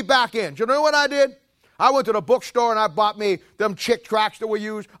suck me back in. Do you know what I did? I went to the bookstore and I bought me them chick tracts that we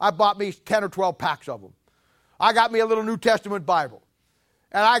use. I bought me 10 or 12 packs of them. I got me a little New Testament Bible.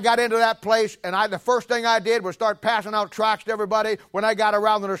 And I got into that place, and the first thing I did was start passing out tracts to everybody. When I got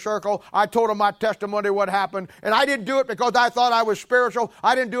around in a circle, I told them my testimony, what happened. And I didn't do it because I thought I was spiritual.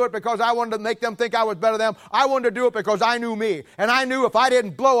 I didn't do it because I wanted to make them think I was better than them. I wanted to do it because I knew me. And I knew if I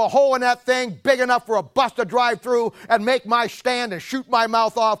didn't blow a hole in that thing big enough for a bus to drive through and make my stand and shoot my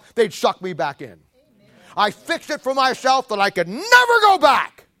mouth off, they'd suck me back in. Amen. I fixed it for myself that I could never go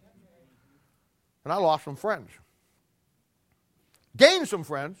back. And I lost some friends. Gained some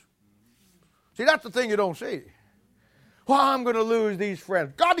friends. See, that's the thing you don't see. Well, I'm going to lose these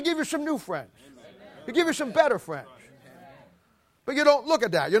friends. God will give you some new friends. He'll give you some better friends. But you don't look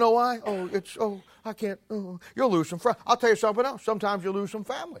at that. You know why? I can't. You'll lose some friends. I'll tell you something else. Sometimes you lose some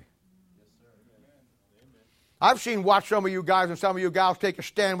family. I've watched some of you guys and some of you gals take a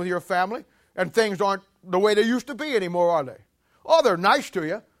stand with your family, and things aren't the way they used to be anymore, are they? Oh, they're nice to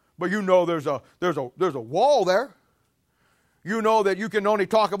you, but you know there's a wall there. You know that you can only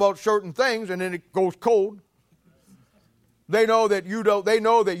talk about certain things, and then it goes cold. They know that you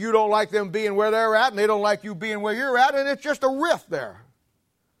don't like them being where they're at, and they don't like you being where you're at, and it's just a rift there.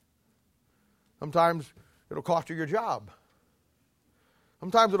 Sometimes it'll cost you your job.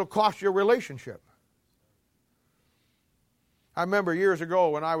 Sometimes it'll cost you a relationship. I remember years ago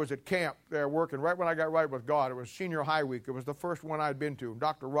when I was at camp there working, right when I got right with God, it was senior high week. It was the first one I'd been to.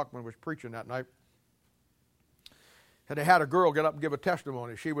 Dr. Ruckman was preaching that night. And they had a girl get up and give a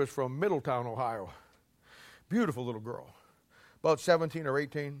testimony. She was from Middletown, Ohio. Beautiful little girl, about 17 or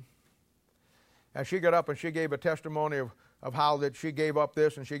 18. And she got up and she gave a testimony of how that she gave up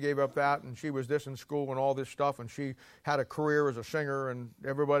this and she gave up that, and she was this in school and all this stuff, and she had a career as a singer and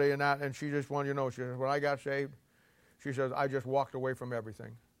everybody in that, and she just wanted you to know, she says, when I got saved, she says, I just walked away from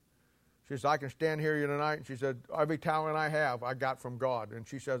everything. She says, I can stand here tonight, and she said, every talent I have, I got from God. And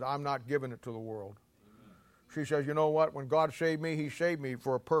she says, I'm not giving it to the world. She says, you know what? When God saved me, He saved me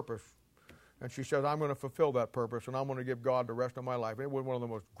for a purpose. And she says, I'm going to fulfill that purpose, and I'm going to give God the rest of my life. It was one of the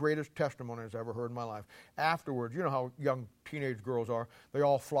most greatest testimonies I ever heard in my life. Afterwards, you know how young teenage girls are. They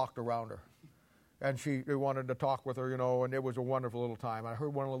all flocked around her. And they wanted to talk with her, and it was a wonderful little time. I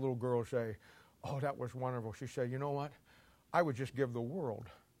heard one of the little girls say, oh, that was wonderful. She said, you know what? I would just give the world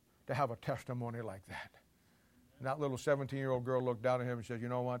to have a testimony like that. And that little 17-year-old girl looked down at him and said, you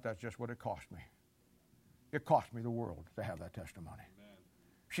know what? That's just what it cost me. It cost me the world to have that testimony. Amen.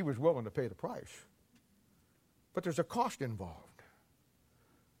 She was willing to pay the price. But there's a cost involved.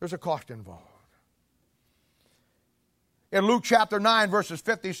 There's a cost involved. In Luke chapter 9, verses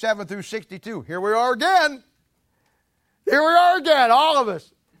 57 through 62, here we are again. Here we are again, all of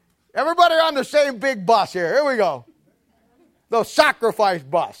us. Everybody on the same big bus here. Here we go. The sacrifice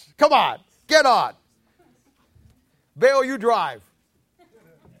bus. Come on, get on. Bill, you drive.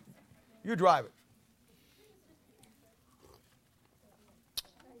 You drive it.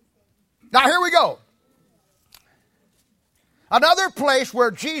 Now here we go. Another place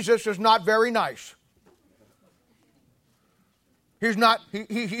where Jesus is not very nice.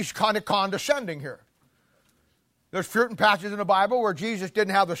 He's kind of condescending here. There's certain passages in the Bible where Jesus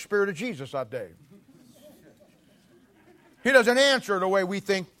didn't have the Spirit of Jesus that day. He doesn't answer the way we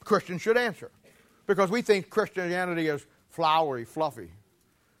think Christians should answer. Because we think Christianity is flowery, fluffy.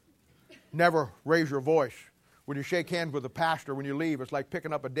 Never raise your voice. When you shake hands with the pastor when you leave, it's like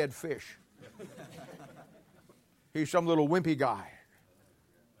picking up a dead fish. He's some little wimpy guy.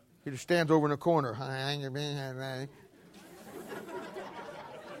 He just stands over in the corner.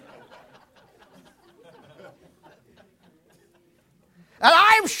 And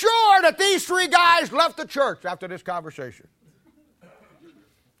I'm sure that these three guys left the church after this conversation.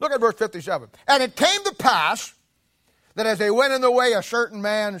 Look at verse 57. And it came to pass that as they went in the way, a certain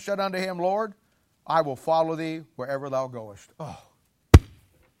man said unto him, Lord, I will follow thee wherever thou goest. Oh.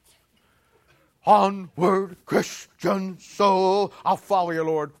 Onward, Christian soul, I'll follow you,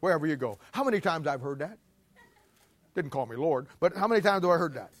 Lord, wherever you go. How many times I've heard that? Didn't call me Lord, but how many times have I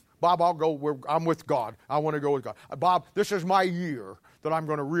heard that? Bob, I'll go where I'm with God. I want to go with God. Bob, this is my year that I'm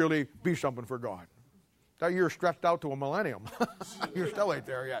going to really be something for God. That year stretched out to a millennium. You still ain't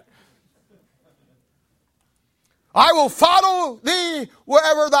there yet. I will follow thee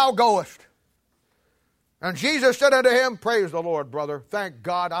wherever thou goest. And Jesus said unto him, praise the Lord, brother. Thank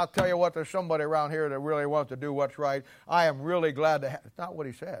God. I'll tell you what, there's somebody around here that really wants to do what's right. I am really glad to have. It's not what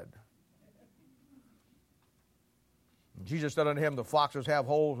he said. Jesus said unto him, the foxes have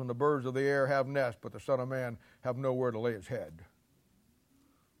holes and the birds of the air have nests, but the Son of Man have nowhere to lay his head.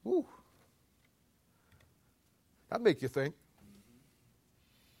 Ooh. That make you think.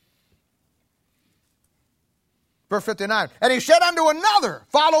 Verse 59. And he said unto another,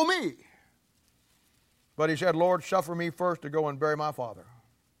 Follow me. But he said, Lord, suffer me first to go and bury my father.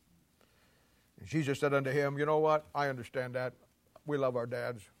 And Jesus said unto him, You know what? I understand that. We love our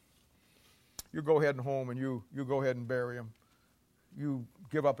dads. You go ahead and home and you go ahead and bury him. You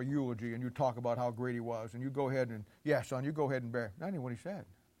give up a eulogy and you talk about how great he was. And you go ahead and, yeah, son, you go ahead and bury him. That ain't what he said.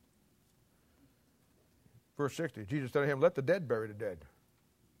 Verse 60, Jesus said to him, Let the dead bury the dead.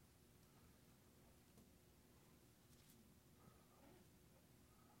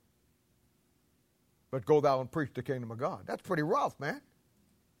 But go thou and preach the kingdom of God. That's pretty rough, man.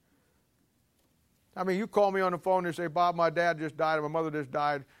 I mean, you call me on the phone and say, Bob, my dad just died, and my mother just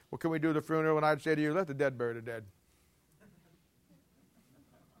died. Well, can we do the funeral? And I'd say to you, let the dead bury the dead.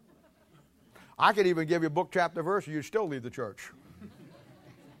 I could even give you a book, chapter, verse, and you'd still leave the church.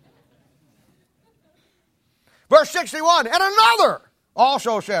 Verse 61, and another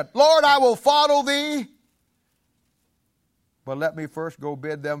also said, Lord, I will follow thee, but let me first go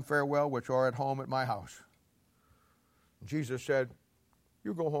bid them farewell which are at home at my house. And Jesus said,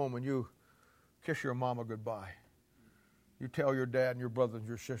 you go home and you kiss your mama goodbye. You tell your dad and your brothers and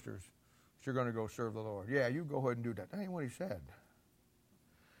your sisters that you're going to go serve the Lord. Yeah, you go ahead and do that. That ain't what he said.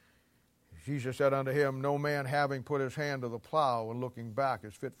 Jesus said unto him, No man having put his hand to the plow and looking back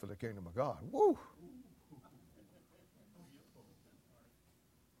is fit for the kingdom of God. Woo!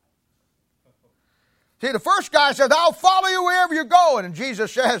 See, the first guy says, I'll follow you wherever you're going. And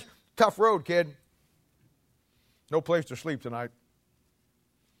Jesus says, tough road, kid. No place to sleep tonight.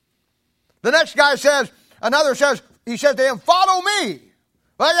 The next guy says, he says to him, follow me.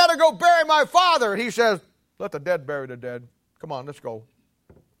 I got to go bury my father. And he says, let the dead bury the dead. Come on, let's go.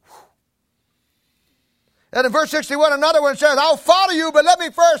 And in verse 61, another one says, I'll follow you, but let me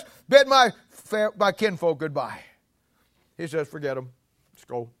first bid my kinfolk goodbye. He says, forget them. Let's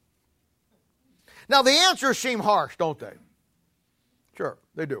go. Now, the answers seem harsh, don't they? Sure,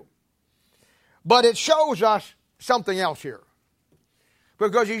 they do. But it shows us something else here.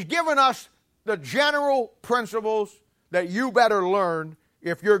 Because he's given us the general principles that you better learn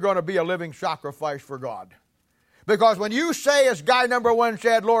if you're going to be a living sacrifice for God. Because when you say, as guy number one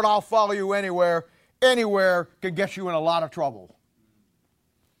said, Lord, I'll follow you anywhere can get you in a lot of trouble.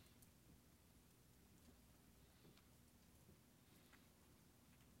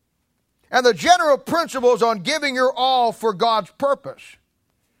 And the general principles on giving your all for God's purpose.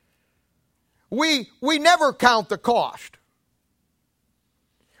 We never count the cost.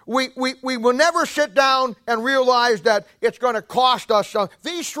 We will never sit down and realize that it's going to cost us something.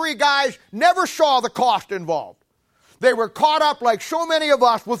 These three guys never saw the cost involved. They were caught up, like so many of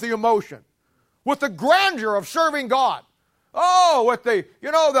us, with the emotion, with the grandeur of serving God. Oh, with the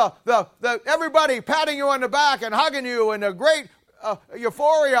everybody patting you on the back and hugging you, and the great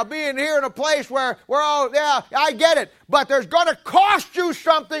euphoria being here in a place where we're all, yeah, I get it. But there's going to cost you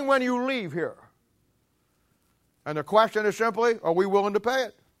something when you leave here. And the question is simply, are we willing to pay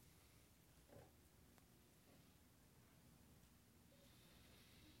it?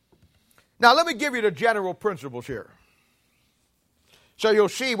 Now, let me give you the general principles here. So you'll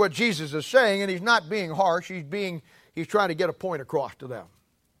see what Jesus is saying, and he's not being harsh. He's trying to get a point across to them.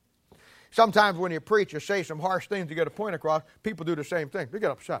 Sometimes when you preach, you say some harsh things to get a point across. People do the same thing. They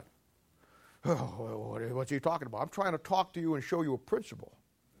get upset. Oh, what's he talking about? I'm trying to talk to you and show you a principle.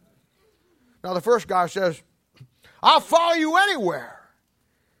 Now, the first guy says, I'll follow you anywhere.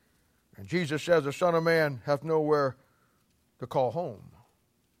 And Jesus says, the Son of Man hath nowhere to call home.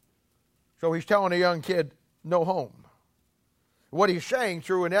 So he's telling a young kid, no home. What he's saying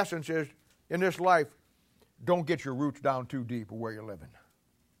through, in essence, is, in this life, don't get your roots down too deep of where you're living.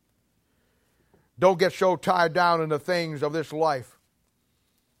 Don't get so tied down in the things of this life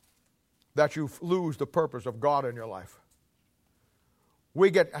that you lose the purpose of God in your life.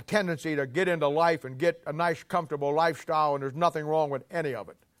 We get a tendency to get into life and get a nice, comfortable lifestyle, and there's nothing wrong with any of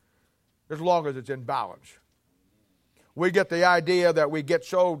it, as long as it's in balance. We get the idea that we get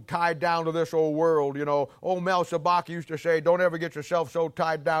so tied down to this old world. You know, old Mel Sabaki used to say, don't ever get yourself so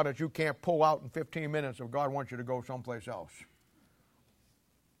tied down that you can't pull out in 15 minutes if God wants you to go someplace else.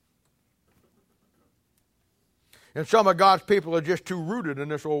 And some of God's people are just too rooted in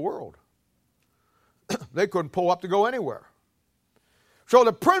this old world. They couldn't pull up to go anywhere. So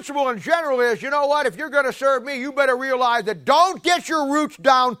the principle in general is, you know what, if you're going to serve me, you better realize that don't get your roots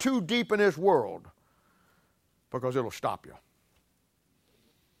down too deep in this world, because it'll stop you.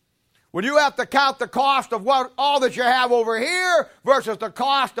 When you have to count the cost of all that you have over here versus the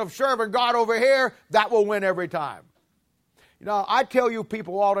cost of serving God over here, that will win every time. You know, I tell you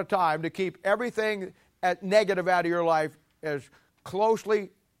people all the time to keep everything negative out of your life as closely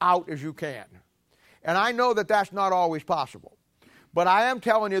out as you can. And I know that that's not always possible. But I am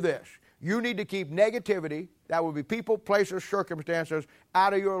telling you this. You need to keep negativity, that would be people, places, circumstances,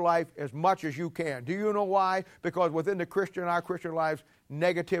 out of your life as much as you can. Do you know why? Because within our Christian lives,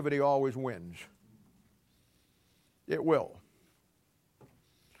 negativity always wins. It will.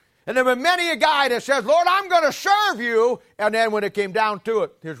 And there were many a guy that says, Lord, I'm going to serve you. And then when it came down to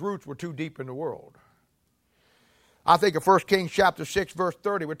it, his roots were too deep in the world. I think of 1 Kings chapter 6, verse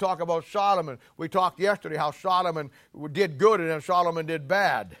 30. We talk about Solomon. We talked yesterday how Solomon did good and then Solomon did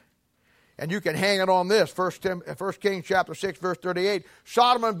bad. And you can hang it on this, 1 Kings chapter 6, verse 38.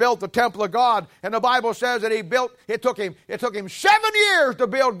 Solomon built the temple of God, and the Bible says that it took him 7 years to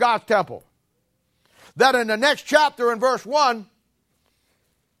build God's temple. Then in the next chapter in verse 1,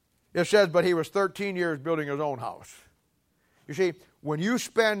 it says, but he was 13 years building his own house. You see, when you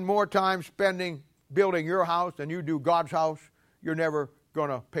spend more time building your house than you do God's house, you're never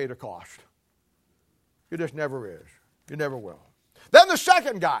going to pay the cost. It just never is. You never will. Then the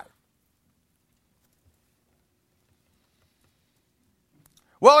second guy.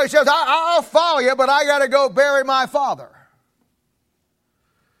 Well, he says, I'll follow you, but I got to go bury my father.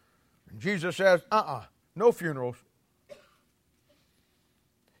 And Jesus says, no funerals.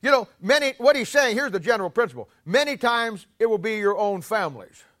 You know, what he's saying, here's the general principle. Many times it will be your own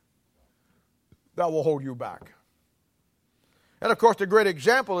families that will hold you back. And of course, the great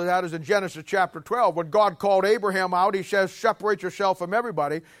example of that is in Genesis chapter 12. When God called Abraham out, he says, separate yourself from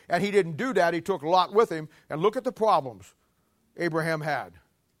everybody. And he didn't do that. He took Lot with him. And look at the problems Abraham had.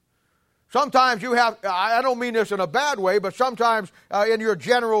 Sometimes you have, I don't mean this in a bad way, but sometimes in your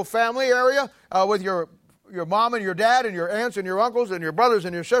general family area with your mom and your dad and your aunts and your uncles and your brothers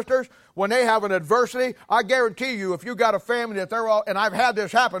and your sisters, when they have an adversity, I guarantee you if you got a family that they're all, and I've had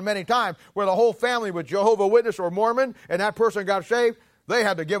this happen many times, where the whole family was Jehovah's Witness or Mormon and that person got saved, they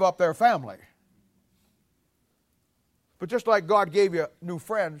had to give up their family. But just like God gave you new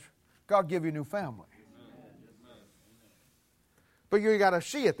friends, God gave you a new family. But you got to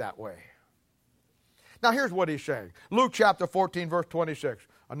see it that way. Now here's what he's saying. Luke chapter 14, verse 26.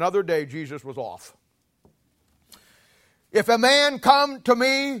 Another day Jesus was off. If a man come to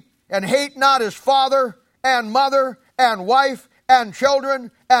me and hate not his father and mother and wife and children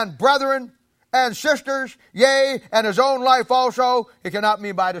and brethren and sisters, yea, and his own life also, he cannot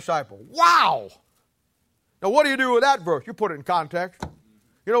be my disciple. Wow! Now what do you do with that verse? You put it in context.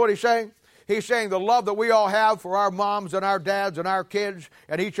 You know what he's saying? He's saying the love that we all have for our moms and our dads and our kids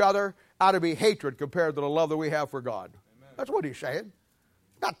and each other ought to be hatred compared to the love that we have for God. Amen. That's what he's saying.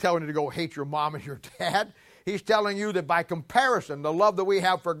 Not telling you to go hate your mom and your dad. He's telling you that by comparison, the love that we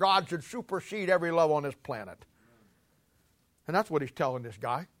have for God should supersede every love on this planet. And that's what he's telling this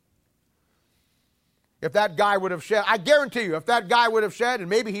guy. If that guy would have said, I guarantee you, if that guy would have said, and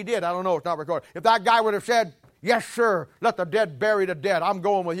maybe he did, I don't know, it's not recorded. If that guy would have said, yes, sir, let the dead bury the dead, I'm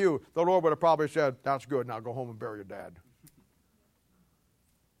going with you, the Lord would have probably said, that's good, now go home and bury your dad.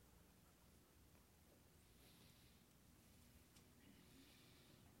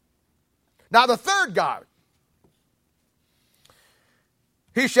 Now the third guy,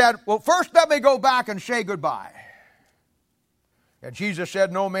 he said, well, first let me go back and say goodbye. And Jesus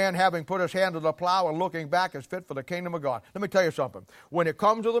said, no man having put his hand to the plow and looking back is fit for the kingdom of God. Let me tell you something. When it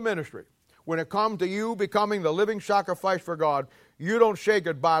comes to the ministry, when it comes to you becoming the living sacrifice for God, you don't say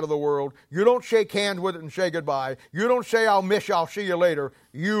goodbye to the world. You don't shake hands with it and say goodbye. You don't say, I'll miss you, I'll see you later.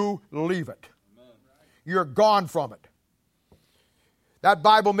 You leave it. Amen. You're gone from it. That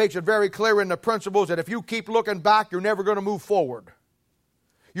Bible makes it very clear in the principles that if you keep looking back, you're never going to move forward.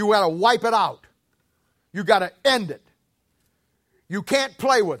 You got to wipe it out. You got to end it. You can't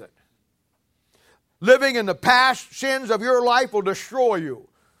play with it. Living in the past sins of your life will destroy you.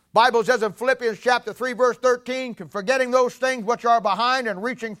 Bible says in Philippians chapter 3, verse 13, forgetting those things which are behind and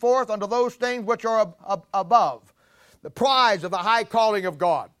reaching forth unto those things which are above. The prize of the high calling of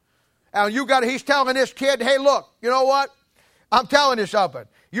God. And he's telling this kid, hey, look, you know what? I'm telling you something.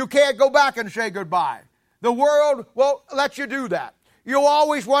 You can't go back and say goodbye. The world won't let you do that. You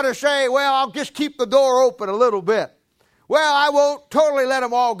always want to say, well, I'll just keep the door open a little bit. Well, I won't totally let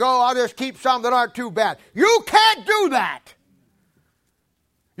them all go. I'll just keep some that aren't too bad. You can't do that.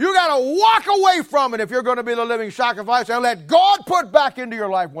 You got to walk away from it if you're going to be the living sacrifice and let God put back into your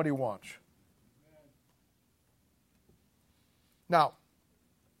life what he wants. Now,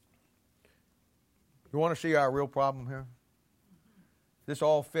 you want to see our real problem here? This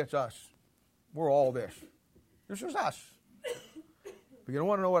all fits us. We're all this. This is us. But you don't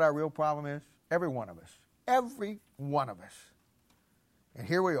want to know what our real problem is? Every one of us. Every one of us. And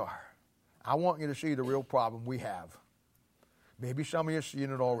here we are. I want you to see the real problem we have. Maybe some of you have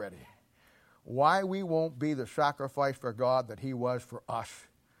seen it already. why we won't be the sacrifice for God that he was for us.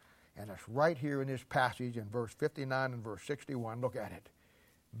 And it's right here in this passage in verse 59 and verse 61. Look at it.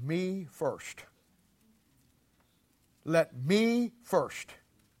 Me first. Let me first.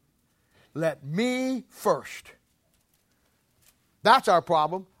 Let me first. That's our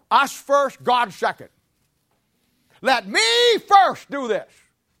problem. Us first, God second. Let me first do this.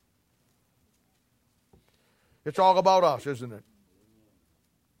 It's all about us, isn't it?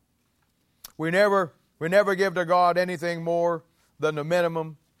 We never give to God anything more than the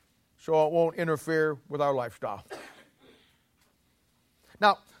minimum, so it won't interfere with our lifestyle.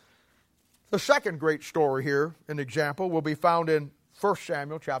 Now, the second great story here, an example, will be found in 1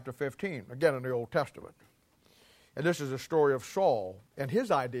 Samuel chapter 15, again in the Old Testament. And this is a story of Saul and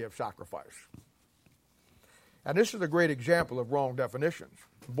his idea of sacrifice. And this is a great example of wrong definitions.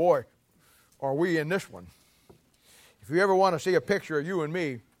 Boy, are we in this one. If you ever want to see a picture of you and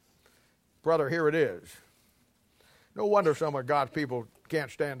me, brother, here it is. No wonder some of God's people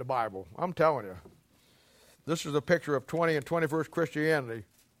can't stand the Bible. I'm telling you. This is a picture of 20 and 21st Christianity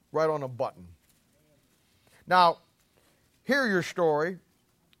right on a button. Now, hear your story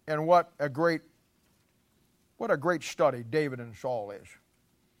and what a great study David and Saul is.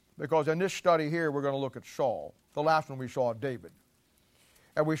 Because in this study here, we're going to look at Saul. The last one we saw David.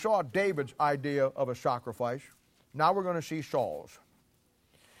 And we saw David's idea of a sacrifice. Now we're going to see Saul's.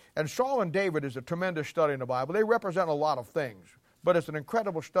 And Saul and David is a tremendous study in the Bible. They represent a lot of things. But it's an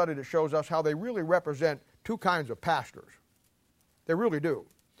incredible study that shows us how they really represent two kinds of pastors. They really do.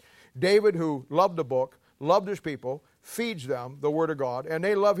 David, who loved the book, loved his people, feeds them the Word of God, and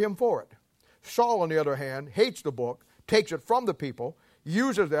they love him for it. Saul, on the other hand, hates the book, takes it from the people,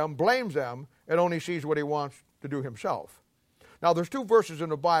 uses them, blames them, and only sees what he wants to do himself. Now, there's two verses in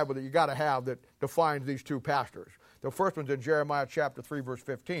the Bible that you got to have that defines these two pastors. The first one's in Jeremiah chapter 3, verse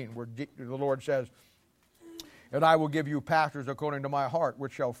 15, where the Lord says, "And I will give you pastors according to my heart,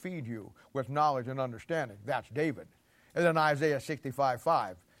 which shall feed you with knowledge and understanding." That's David. And then Isaiah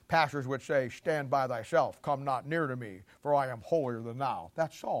 65:5, pastors which say, "Stand by thyself, come not near to me, for I am holier than thou."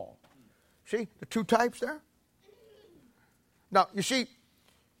 That's Saul. See the two types there? Now, you see,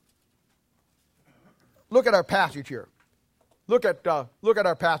 look at our passage here. Look at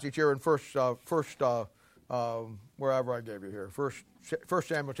our passage here in wherever I gave you here, 1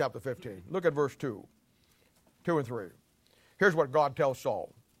 Samuel chapter 15. Look at verse 2 and 3. Here's what God tells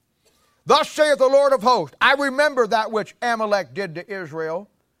Saul. "Thus saith the Lord of hosts, I remember that which Amalek did to Israel,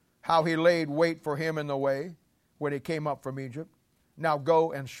 how he laid wait for him in the way when he came up from Egypt. Now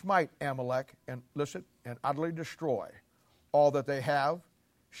go and smite Amalek, and listen, and utterly destroy all that they have.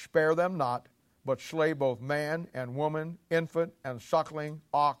 Spare them not, but slay both man and woman, infant and suckling,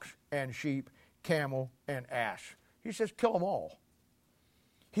 ox and sheep, camel and ass." He says, kill them all.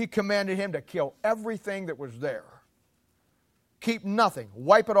 He commanded him to kill everything that was there. Keep nothing.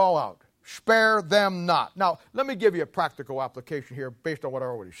 Wipe it all out. Spare them not. Now, let me give you a practical application here based on what I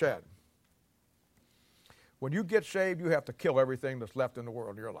already said. When you get saved, you have to kill everything that's left in the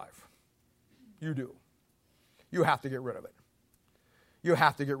world in your life. You do. You have to get rid of it. You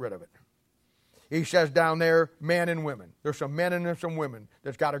have to get rid of it. He says down there, men and women. There's some men and there's some women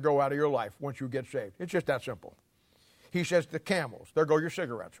that's got to go out of your life once you get saved. It's just that simple. He says the camels, there go your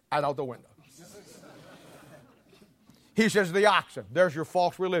cigarettes, right out the window. He says the oxen, there's your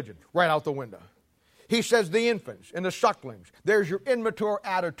false religion, right out the window. He says the infants and the sucklings, there's your immature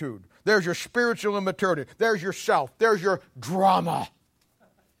attitude. There's your spiritual immaturity. There's yourself. There's your drama.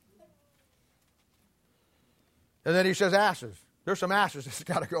 And then he says asses. There's some asses that's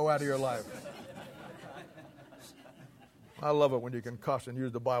got to go out of your life. I love it when you can cuss and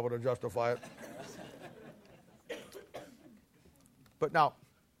use the Bible to justify it. But now,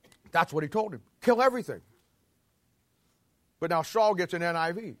 that's what he told him. Kill everything. But now Saul gets an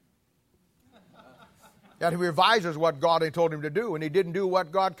NIV. And he revises what God had told him to do, and he didn't do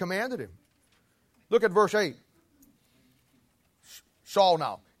what God commanded him. Look at verse 8. Saul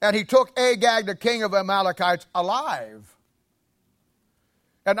now. "And he took Agag, the king of Amalekites, alive,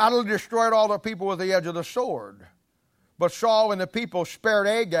 and utterly destroyed all the people with the edge of the sword. But Saul and the people spared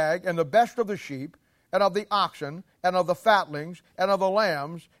Agag and the best of the sheep, and of the oxen, and of the fatlings, and of the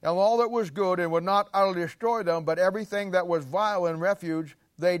lambs, and all that was good, and would not utterly destroy them, but everything that was vile and refuge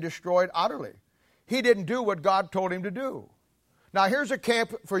they destroyed utterly." He didn't do what God told him to do. Now here's a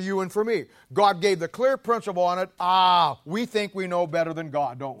camp for you and for me. God gave the clear principle on it. We think we know better than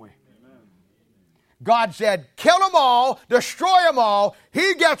God, don't we? Amen. God said, kill them all, destroy them all.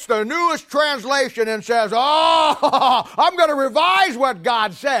 He gets the newest translation and says, I'm going to revise what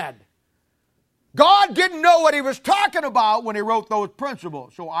God said. God didn't know what he was talking about when he wrote those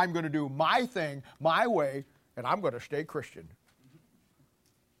principles. So I'm going to do my thing, my way, and I'm going to stay Christian.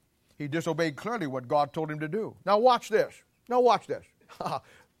 He disobeyed clearly what God told him to do. Now watch this.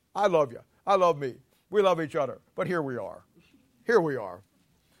 I love you. I love me. We love each other. But here we are.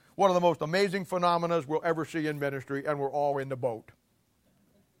 One of the most amazing phenomena we'll ever see in ministry, and we're all in the boat.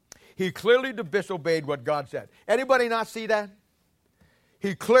 He clearly disobeyed what God said. Anybody not see that?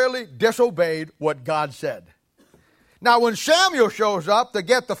 He clearly disobeyed what God said. Now, when Samuel shows up to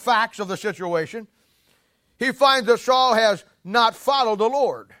get the facts of the situation, he finds that Saul has not followed the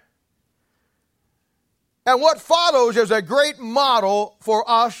Lord. And what follows is a great model for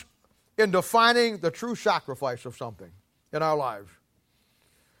us in defining the true sacrifice of something in our lives.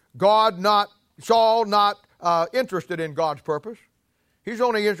 Saul not interested in God's purpose. He's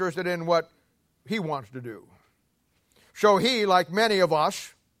only interested in what he wants to do. So he, like many of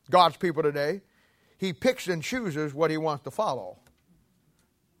us, God's people today, he picks and chooses what he wants to follow,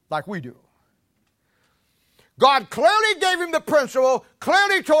 like we do. God clearly gave him the principle,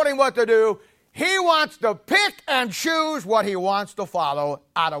 clearly told him what to do. He wants to pick and choose what he wants to follow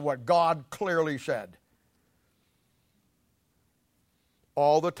out of what God clearly said.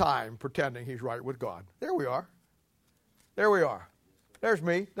 All the time pretending he's right with God. There we are. There's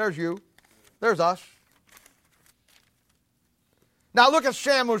me. There's you. There's us. Now look at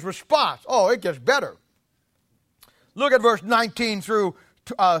Samuel's response. Oh, it gets better. Look at verse 19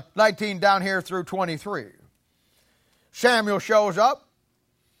 down here through 23. Samuel shows up,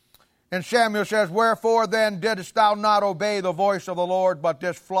 and Samuel says, "Wherefore then didst thou not obey the voice of the Lord, but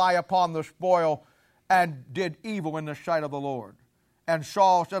didst fly upon the spoil, and did evil in the sight of the Lord?" And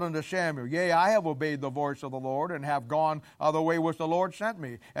Saul said unto Samuel, "Yea, I have obeyed the voice of the Lord, and have gone the way which the Lord sent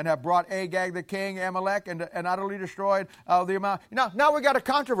me, and have brought Agag the king, Amalek, and utterly destroyed the amount." Now we got a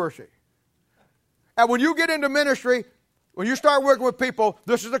controversy. And when you get into ministry, when you start working with people,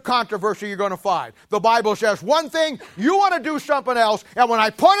 this is the controversy you're going to find. The Bible says one thing, you want to do something else, and when I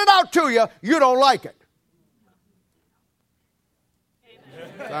point it out to you, you don't like it.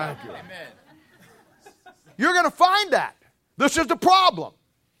 Amen. Thank you. Amen. You're going to find that. This is the problem.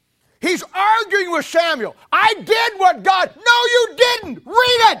 He's arguing with Samuel. I did what God... No, you didn't.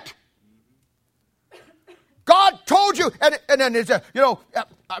 Read it. God told you. And then it's,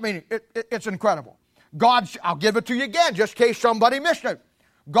 it's incredible. I'll give it to you again, just in case somebody missed it.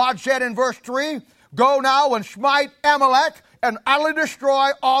 God said in verse 3, "Go now and smite Amalek, and utterly destroy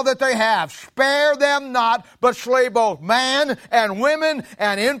all that they have. Spare them not, but slay both man and women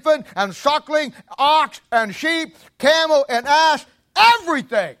and infant and suckling, ox and sheep, camel and ass,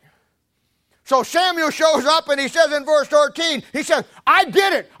 everything." So Samuel shows up and he says in verse 13, he says, "I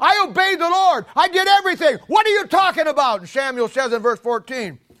did it. I obeyed the Lord. I did everything. What are you talking about?" And Samuel says in verse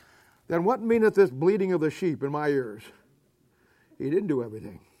 14, "Then what meaneth this bleating of the sheep in my ears?" He didn't do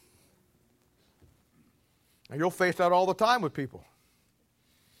everything. And you'll face that all the time with people.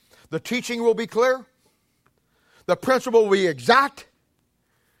 The teaching will be clear. The principle will be exact.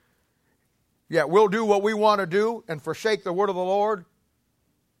 Yet we'll do what we want to do and forsake the word of the Lord,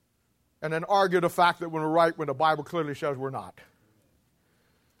 and then argue the fact that we're right when the Bible clearly says we're not.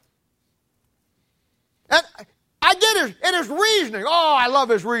 And I get his reasoning. Oh, I love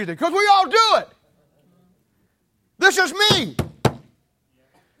his reasoning, because we all do it. This is me.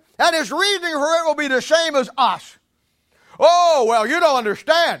 And his reasoning for it will be the same as us. "Oh, well, you don't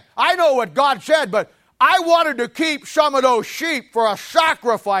understand. I know what God said, but I wanted to keep some of those sheep for a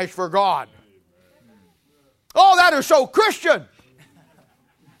sacrifice for God." Oh, that is so Christian.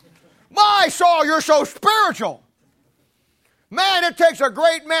 My Saul, you're so spiritual. Man, it takes a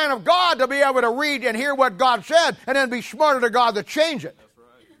great man of God to be able to read and hear what God said and then be smarter than God to change it.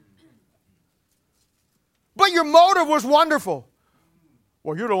 But your motive was wonderful.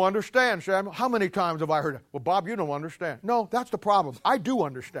 "Well, you don't understand, Samuel." How many times have I heard it? "Well, Bob, you don't understand." No, that's the problem. I do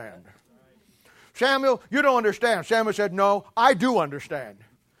understand. "Samuel, you don't understand." Samuel said, "No, I do understand."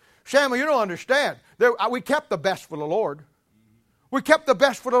 "Samuel, you don't understand. We kept the best for the Lord. We kept the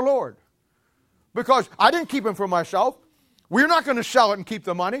best for the Lord. Because I didn't keep him for myself. We're not going to sell it and keep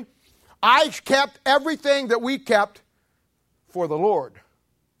the money. I kept everything that we kept for the Lord.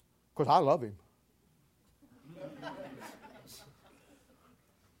 Because I love him."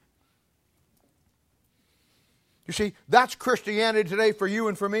 You see, that's Christianity today for you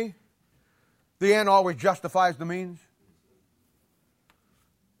and for me. The end always justifies the means.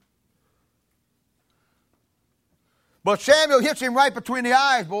 But Samuel hits him right between the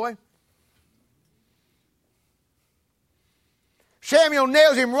eyes, boy. Samuel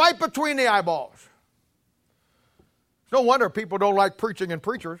nails him right between the eyeballs. It's no wonder people don't like preaching and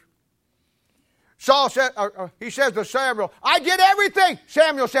preachers. Saul said, he says to Samuel, I did everything.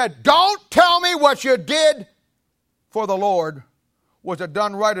 Samuel said, don't tell me what you did for the Lord. Was it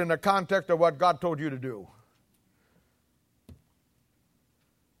done right in the context of what God told you to do?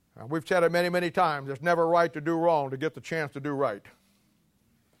 And we've said it many, many times. It's never right to do wrong to get the chance to do right.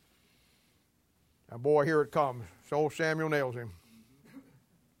 And boy, here it comes. So old Samuel nails him.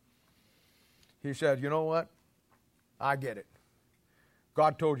 He said, you know what? I get it.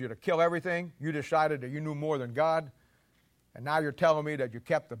 God told you to kill everything. You decided that you knew more than God. And now you're telling me that you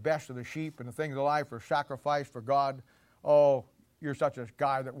kept the best of the sheep and the things of life for sacrifice for God. Oh, you're such a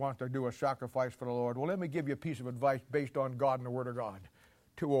guy that wants to do a sacrifice for the Lord. Well, let me give you a piece of advice based on God and the Word of God.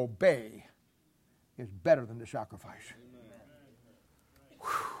 To obey is better than to sacrifice.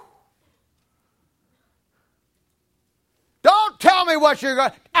 Don't tell me what you're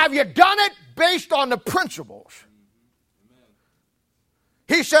going to... Have you done it based on the principles?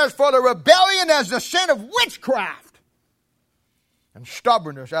 He says, for the rebellion as the sin of witchcraft, and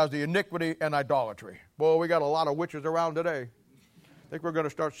stubbornness as the iniquity and idolatry. Boy, we got a lot of witches around today. I think we're going to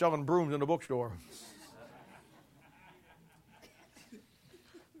start selling brooms in the bookstore.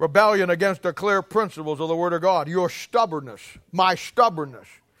 Rebellion against the clear principles of the Word of God. Your stubbornness, my stubbornness,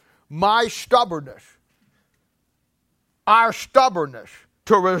 my stubbornness, our stubbornness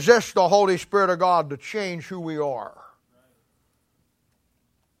to resist the Holy Spirit of God to change who we are.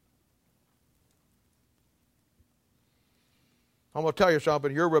 I'm going to tell you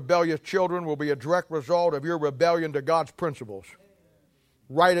something. Your rebellious children will be a direct result of your rebellion to God's principles.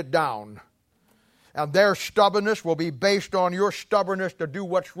 Write it down. And their stubbornness will be based on your stubbornness to do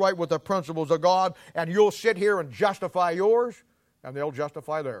what's right with the principles of God. And you'll sit here and justify yours, and they'll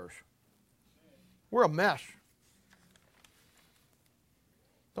justify theirs. We're a mess.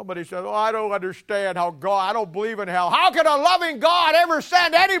 Somebody says, oh, I don't understand how God, I don't believe in hell. How could a loving God ever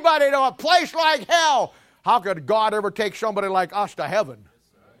send anybody to a place like hell? How could God ever take somebody like us to heaven?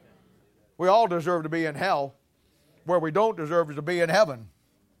 We all deserve to be in hell. Where we don't deserve is to be in heaven.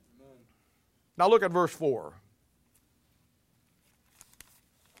 Now look at verse 4.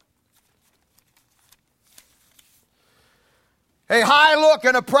 A high look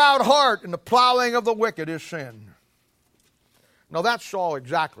and a proud heart, and the plowing of the wicked is sin. Now that's Saul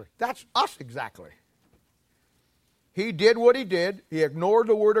exactly. That's us exactly. He did what he did. He ignored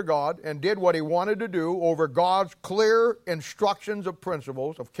the Word of God and did what he wanted to do over God's clear instructions of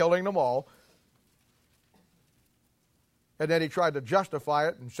principles of killing them all. And then he tried to justify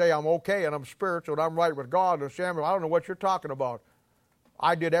it and say, I'm okay and I'm spiritual and I'm right with God. And Samuel, I don't know what you're talking about.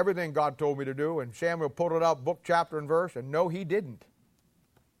 I did everything God told me to do. And Samuel pulled it out, book, chapter, and verse. And no, he didn't.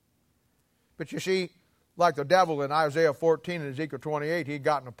 But you see, like the devil in Isaiah 14 and Ezekiel 28, he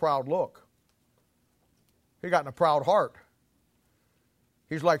got in a proud look. He got in a proud heart.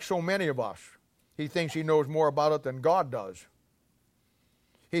 He's like so many of us. He thinks he knows more about it than God does.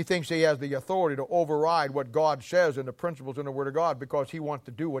 He thinks he has the authority to override what God says and the principles in the Word of God because he wants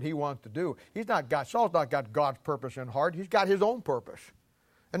to do what he wants to do. Saul's not got God's purpose in heart. He's got his own purpose.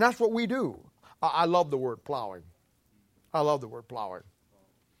 And that's what we do. I love the word plowing. I love the word plowing.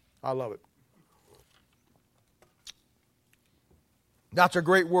 I love it. That's a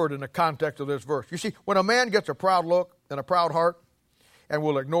great word in the context of this verse. You see, when a man gets a proud look and a proud heart and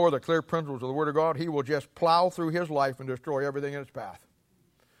will ignore the clear principles of the Word of God, he will just plow through his life and destroy everything in its path.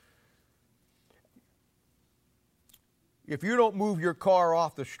 If you don't move your car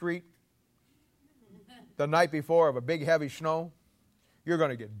off the street the night before of a big heavy snow, you're going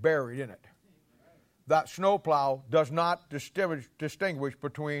to get buried in it. That snowplow does not distinguish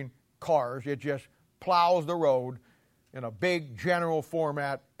between cars. It just plows the road in a big general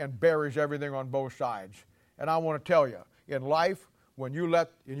format and buries everything on both sides. And I want to tell you, in life, when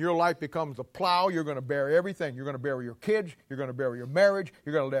your life becomes a plow, you're going to bury everything. You're going to bury your kids. You're going to bury your marriage.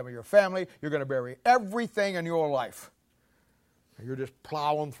 You're going to bury your family. You're going to bury everything in your life. And you're just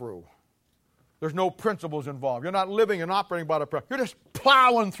plowing through. There's no principles involved. You're not living and operating by the principles. You're just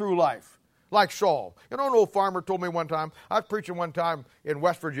plowing through life, like Saul. You know, an old farmer told me one time, I was preaching one time in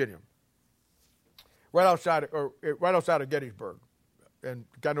West Virginia, right outside of Gettysburg. And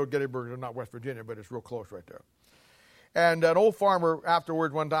I know Gettysburg is not West Virginia, but it's real close right there. And an old farmer,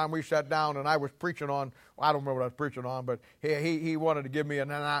 afterwards, one time we sat down and I was preaching on, I don't remember what I was preaching on, but he wanted to give me an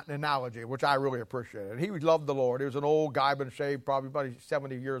analogy, which I really appreciated. And he loved the Lord. He was an old guy, been saved, probably about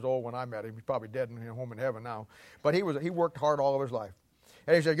 70 years old when I met him. He's probably dead and home in heaven now. But he worked hard all of his life.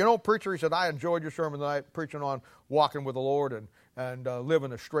 And he said, you know, preacher, he said, I enjoyed your sermon tonight, preaching on walking with the Lord and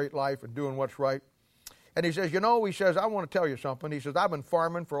living a straight life and doing what's right. And he says, you know, he says, I want to tell you something. He says, I've been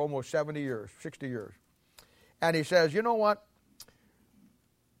farming for almost 70 years, 60 years. And he says, you know what?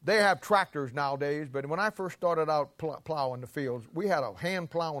 They have tractors nowadays, but when I first started out plowing the fields, we had a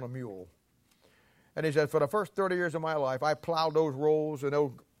hand plow and a mule. And he said, for the first 30 years of my life, I plowed those rows and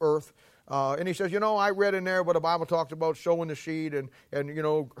those earth. And he says, I read in there where the Bible talks about sowing the seed and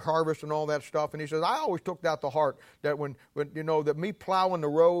harvest and all that stuff. And he says, I always took that to heart, that when that me plowing the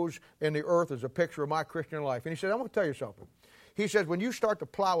rows in the earth is a picture of my Christian life. And he said, I'm going to tell you something. He says, when you start to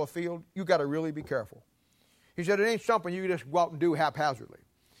plow a field, you got to really be careful. He said, it ain't something you just go out and do haphazardly.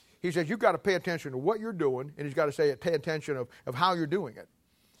 He says, you've got to pay attention to what you're doing, and he's got to say, pay attention of how you're doing it.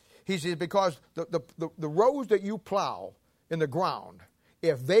 He says, because the rows that you plow in the ground,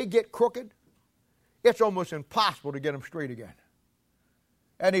 if they get crooked, it's almost impossible to get them straight again.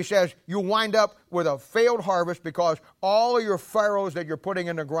 And he says, you wind up with a failed harvest because all of your furrows that you're putting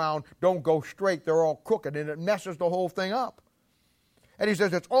in the ground don't go straight. They're all crooked, and it messes the whole thing up. And he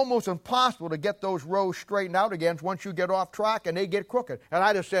says, it's almost impossible to get those rows straightened out again once you get off track and they get crooked. And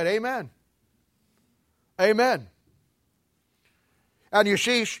I just said, amen. Amen. And you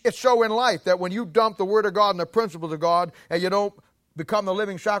see, it's so in life that when you dump the Word of God and the principles of God and you don't become the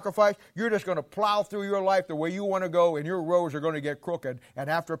living sacrifice, you're just going to plow through your life the way you want to go, and your rows are going to get crooked.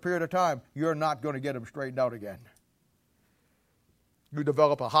 And after a period of time, you're not going to get them straightened out again. You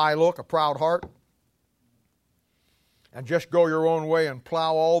develop a high look, a proud heart, and just go your own way and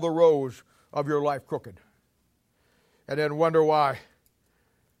plow all the rows of your life crooked. And then wonder why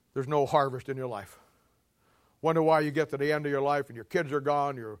there's no harvest in your life. Wonder why you get to the end of your life and your kids are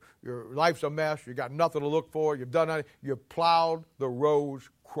gone, your life's a mess, you got nothing to look for, you've done anything, you plowed the rows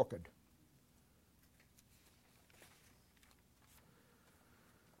crooked.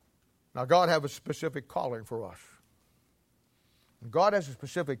 Now God has a specific calling for us. God has a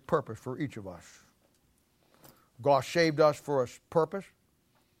specific purpose for each of us. God saved us for a purpose,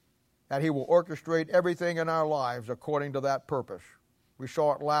 and He will orchestrate everything in our lives according to that purpose. We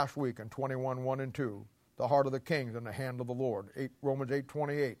saw it last week in 21:1 and 2. The heart of the king is in the hand of the Lord. Romans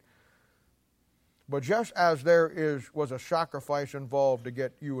 8:28. But just as there was a sacrifice involved to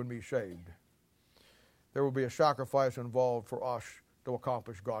get you and me saved, there will be a sacrifice involved for us to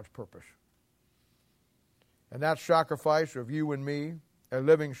accomplish God's purpose. And that sacrifice of you and me, a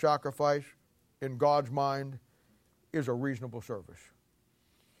living sacrifice in God's mind, is a reasonable service.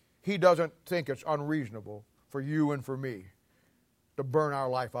 He doesn't think it's unreasonable for you and for me to burn our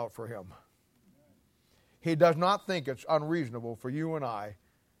life out for Him. He does not think it's unreasonable for you and I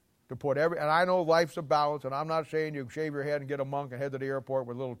to put and I know life's a balance, and I'm not saying you shave your head and get a monk and head to the airport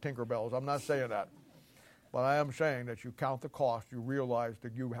with little Tinkerbells. I'm not saying that. But I am saying that you count the cost, you realize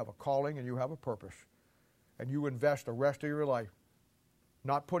that you have a calling and you have a purpose, and you invest the rest of your life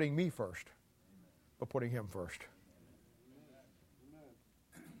not putting me first, but putting Him first.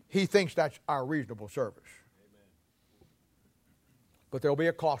 He thinks that's our reasonable service. But there'll be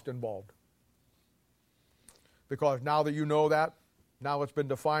a cost involved. Because now that you know that, now it's been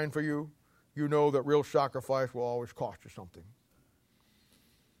defined for you, you know that real sacrifice will always cost you something.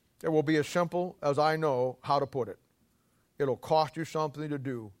 It will be as simple as I know how to put it. It'll cost you something to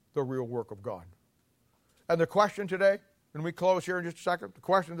do the real work of God. And the question today, and we close here in just a second, the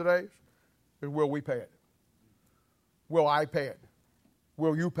question today is will we pay it? Will I pay it?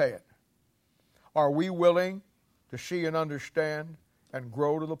 Will you pay it? Are we willing to see and understand and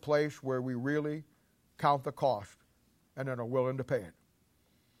grow to the place where we really count the cost and then are willing to pay it?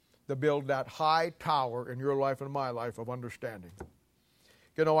 To build that high tower in your life and my life of understanding.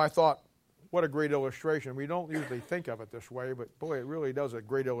 I thought, what a great illustration. We don't usually think of it this way, but boy, it really does a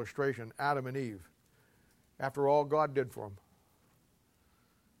great illustration. Adam and Eve. After all God did for them.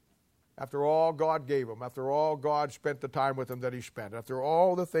 After all God gave them. After all God spent the time with them that He spent. After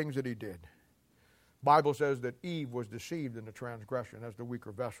all the things that He did. Bible says that Eve was deceived in the transgression as the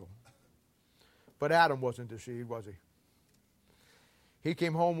weaker vessel. But Adam wasn't deceived, was he? He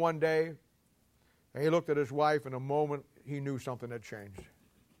came home one day, and he looked at his wife, and in a moment he knew something had changed.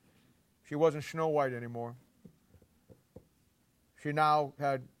 She wasn't Snow White anymore. She now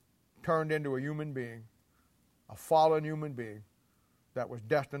had turned into a human being, a fallen human being that was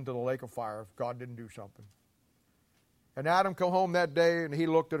destined to the lake of fire if God didn't do something. And Adam came home that day, and he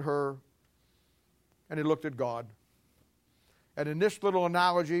looked at her, and he looked at God. And in this little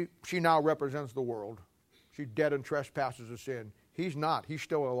analogy, she now represents the world. She's dead in trespasses of sin. He's not. He's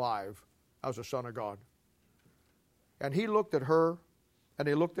still alive as a son of God. And he looked at her, and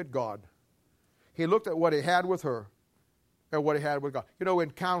he looked at God. He looked at what he had with her and what he had with God.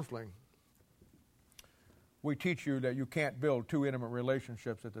 In counseling, we teach you that you can't build two intimate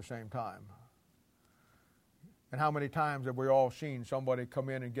relationships at the same time. And how many times have we all seen somebody come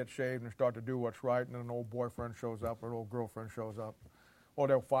in and get saved and start to do what's right, and an old boyfriend shows up or an old girlfriend shows up? Or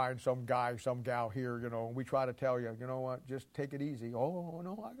they'll find some guy, some gal here, and we try to tell you, you know what, just take it easy. Oh,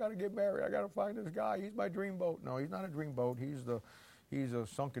 no, I got to get married. I got to find this guy. He's my dream boat. No, he's not a dream boat. He's a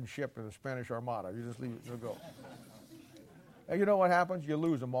sunken ship in the Spanish Armada. You just leave it and go. And you know what happens? You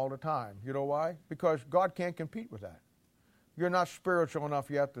lose them all the time. You know why? Because God can't compete with that. You're not spiritual enough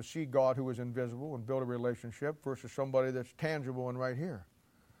yet to see God who is invisible and build a relationship versus somebody that's tangible and right here.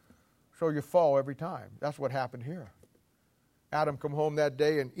 So you fall every time. That's what happened here. Adam come home that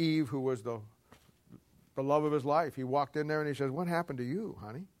day, and Eve, who was the love of his life, he walked in there and he says, "What happened to you,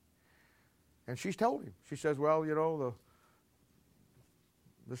 honey?" And she's told him. She says, "Well,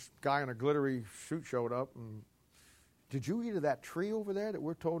 this guy in a glittery suit showed up, and did you eat of that tree over there that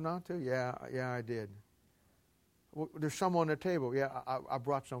we're told not to?" Yeah, I did." "Well, there's some on the table." "Yeah, I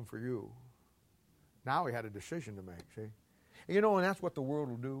brought some for you." Now he had a decision to make, see? And that's what the world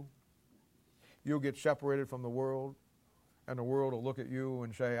will do. You'll get separated from the world, and the world will look at you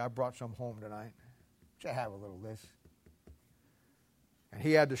and say, "I brought some home tonight. Just have a little of this." And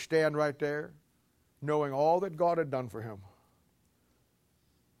he had to stand right there, knowing all that God had done for him.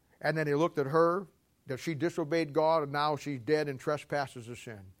 And then he looked at her, that she disobeyed God, and now she's dead in trespasses of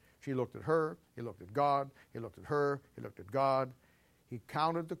sin. She looked at her, he looked at God, he looked at her, he looked at God. He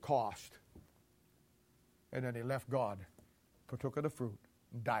counted the cost, and then he left God, partook of the fruit,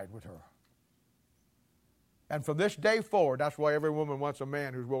 and died with her. And from this day forward, that's why every woman wants a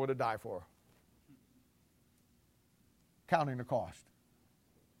man who's willing to die for her. Counting the cost.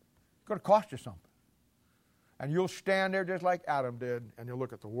 It's going to cost you something. And you'll stand there just like Adam did, and you'll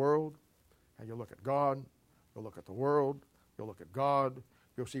look at the world, and you'll look at God, you'll look at the world, you'll look at God,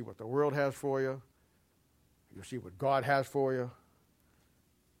 you'll see what the world has for you, you'll see what God has for you.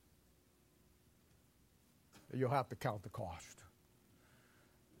 You'll have to count the cost.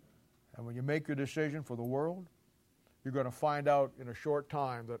 And when you make your decision for the world, you're going to find out in a short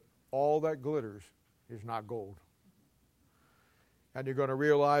time that all that glitters is not gold. And you're going to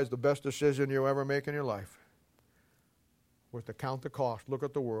realize the best decision you'll ever make in your life was to count the cost, look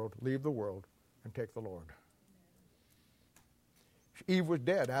at the world, leave the world, and take the Lord. Eve was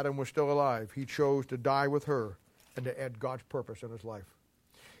dead. Adam was still alive. He chose to die with her and to add God's purpose in his life.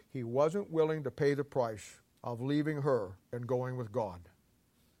 He wasn't willing to pay the price of leaving her and going with God.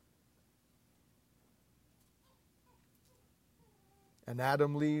 And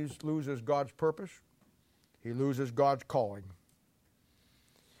Adam loses God's purpose. He loses God's calling.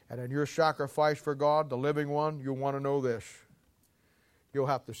 And in your sacrifice for God, the living one, you'll want to know this. You'll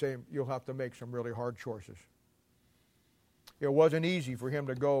have to make some really hard choices. It wasn't easy for him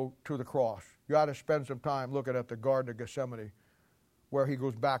to go to the cross. You ought to spend some time looking at the Garden of Gethsemane, where he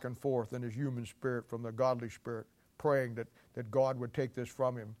goes back and forth in his human spirit from the godly spirit, praying that God would take this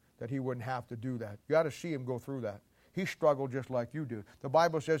from him, that he wouldn't have to do that. You ought to see him go through that. He struggled just like you do. The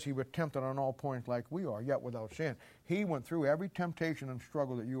Bible says he was tempted on all points like we are, yet without sin. He went through every temptation and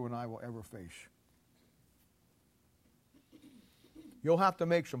struggle that you and I will ever face. You'll have to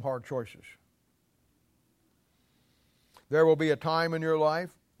make some hard choices. There will be a time in your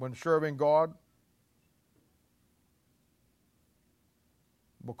life when serving God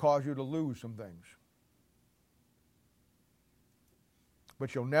will cause you to lose some things.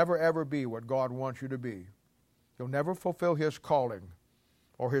 But you'll never ever be what God wants you to be. You'll never fulfill his calling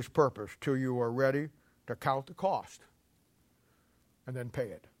or his purpose till you are ready to count the cost and then pay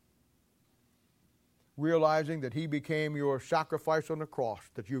it. Realizing that he became your sacrifice on the cross,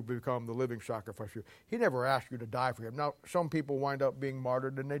 that you become the living sacrifice. He never asked you to die for him. Now, some people wind up being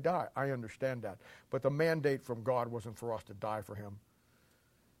martyred and they die. I understand that. But the mandate from God wasn't for us to die for him.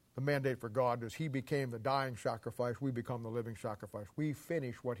 The mandate for God is he became the dying sacrifice, we become the living sacrifice. We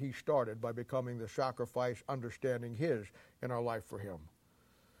finish what he started by becoming the sacrifice, understanding his in our life for him.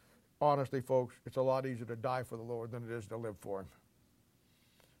 Honestly, folks, it's a lot easier to die for the Lord than it is to live for him.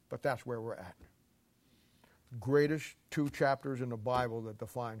 But that's where we're at. Greatest two chapters in the Bible that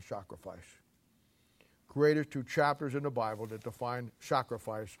define sacrifice. Greatest two chapters in the Bible that define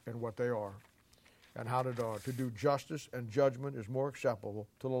sacrifice and what they are. And how to do justice and judgment is more acceptable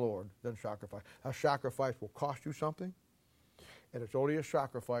to the Lord than sacrifice. A sacrifice will cost you something, and it's only a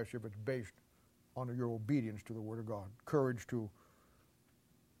sacrifice if it's based on your obedience to the Word of God. Courage to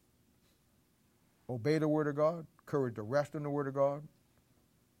obey the Word of God, courage to rest in the Word of God,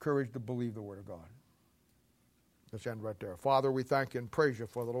 courage to believe the Word of God. Let's end right there. Father, we thank you and praise you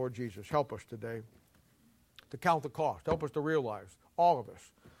for the Lord Jesus. Help us today to count the cost. Help us to realize, all of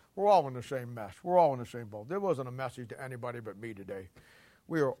us, we're all in the same mess. We're all in the same boat. There wasn't a message to anybody but me today.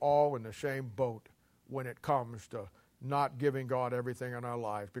 We are all in the same boat when it comes to not giving God everything in our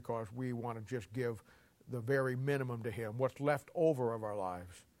lives because we want to just give the very minimum to Him, what's left over of our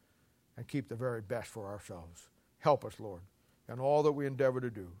lives, and keep the very best for ourselves. Help us, Lord, and all that we endeavor to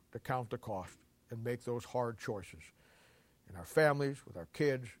do to count the cost and make those hard choices in our families, with our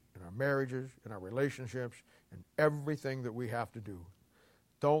kids, in our marriages, in our relationships, in everything that we have to do.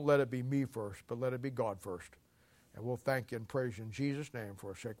 Don't let it be me first, but let it be God first. And we'll thank you and praise you in Jesus' name. For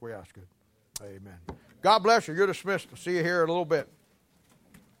our sake we ask it. Amen. God bless you. You're dismissed. I'll see you here in a little bit.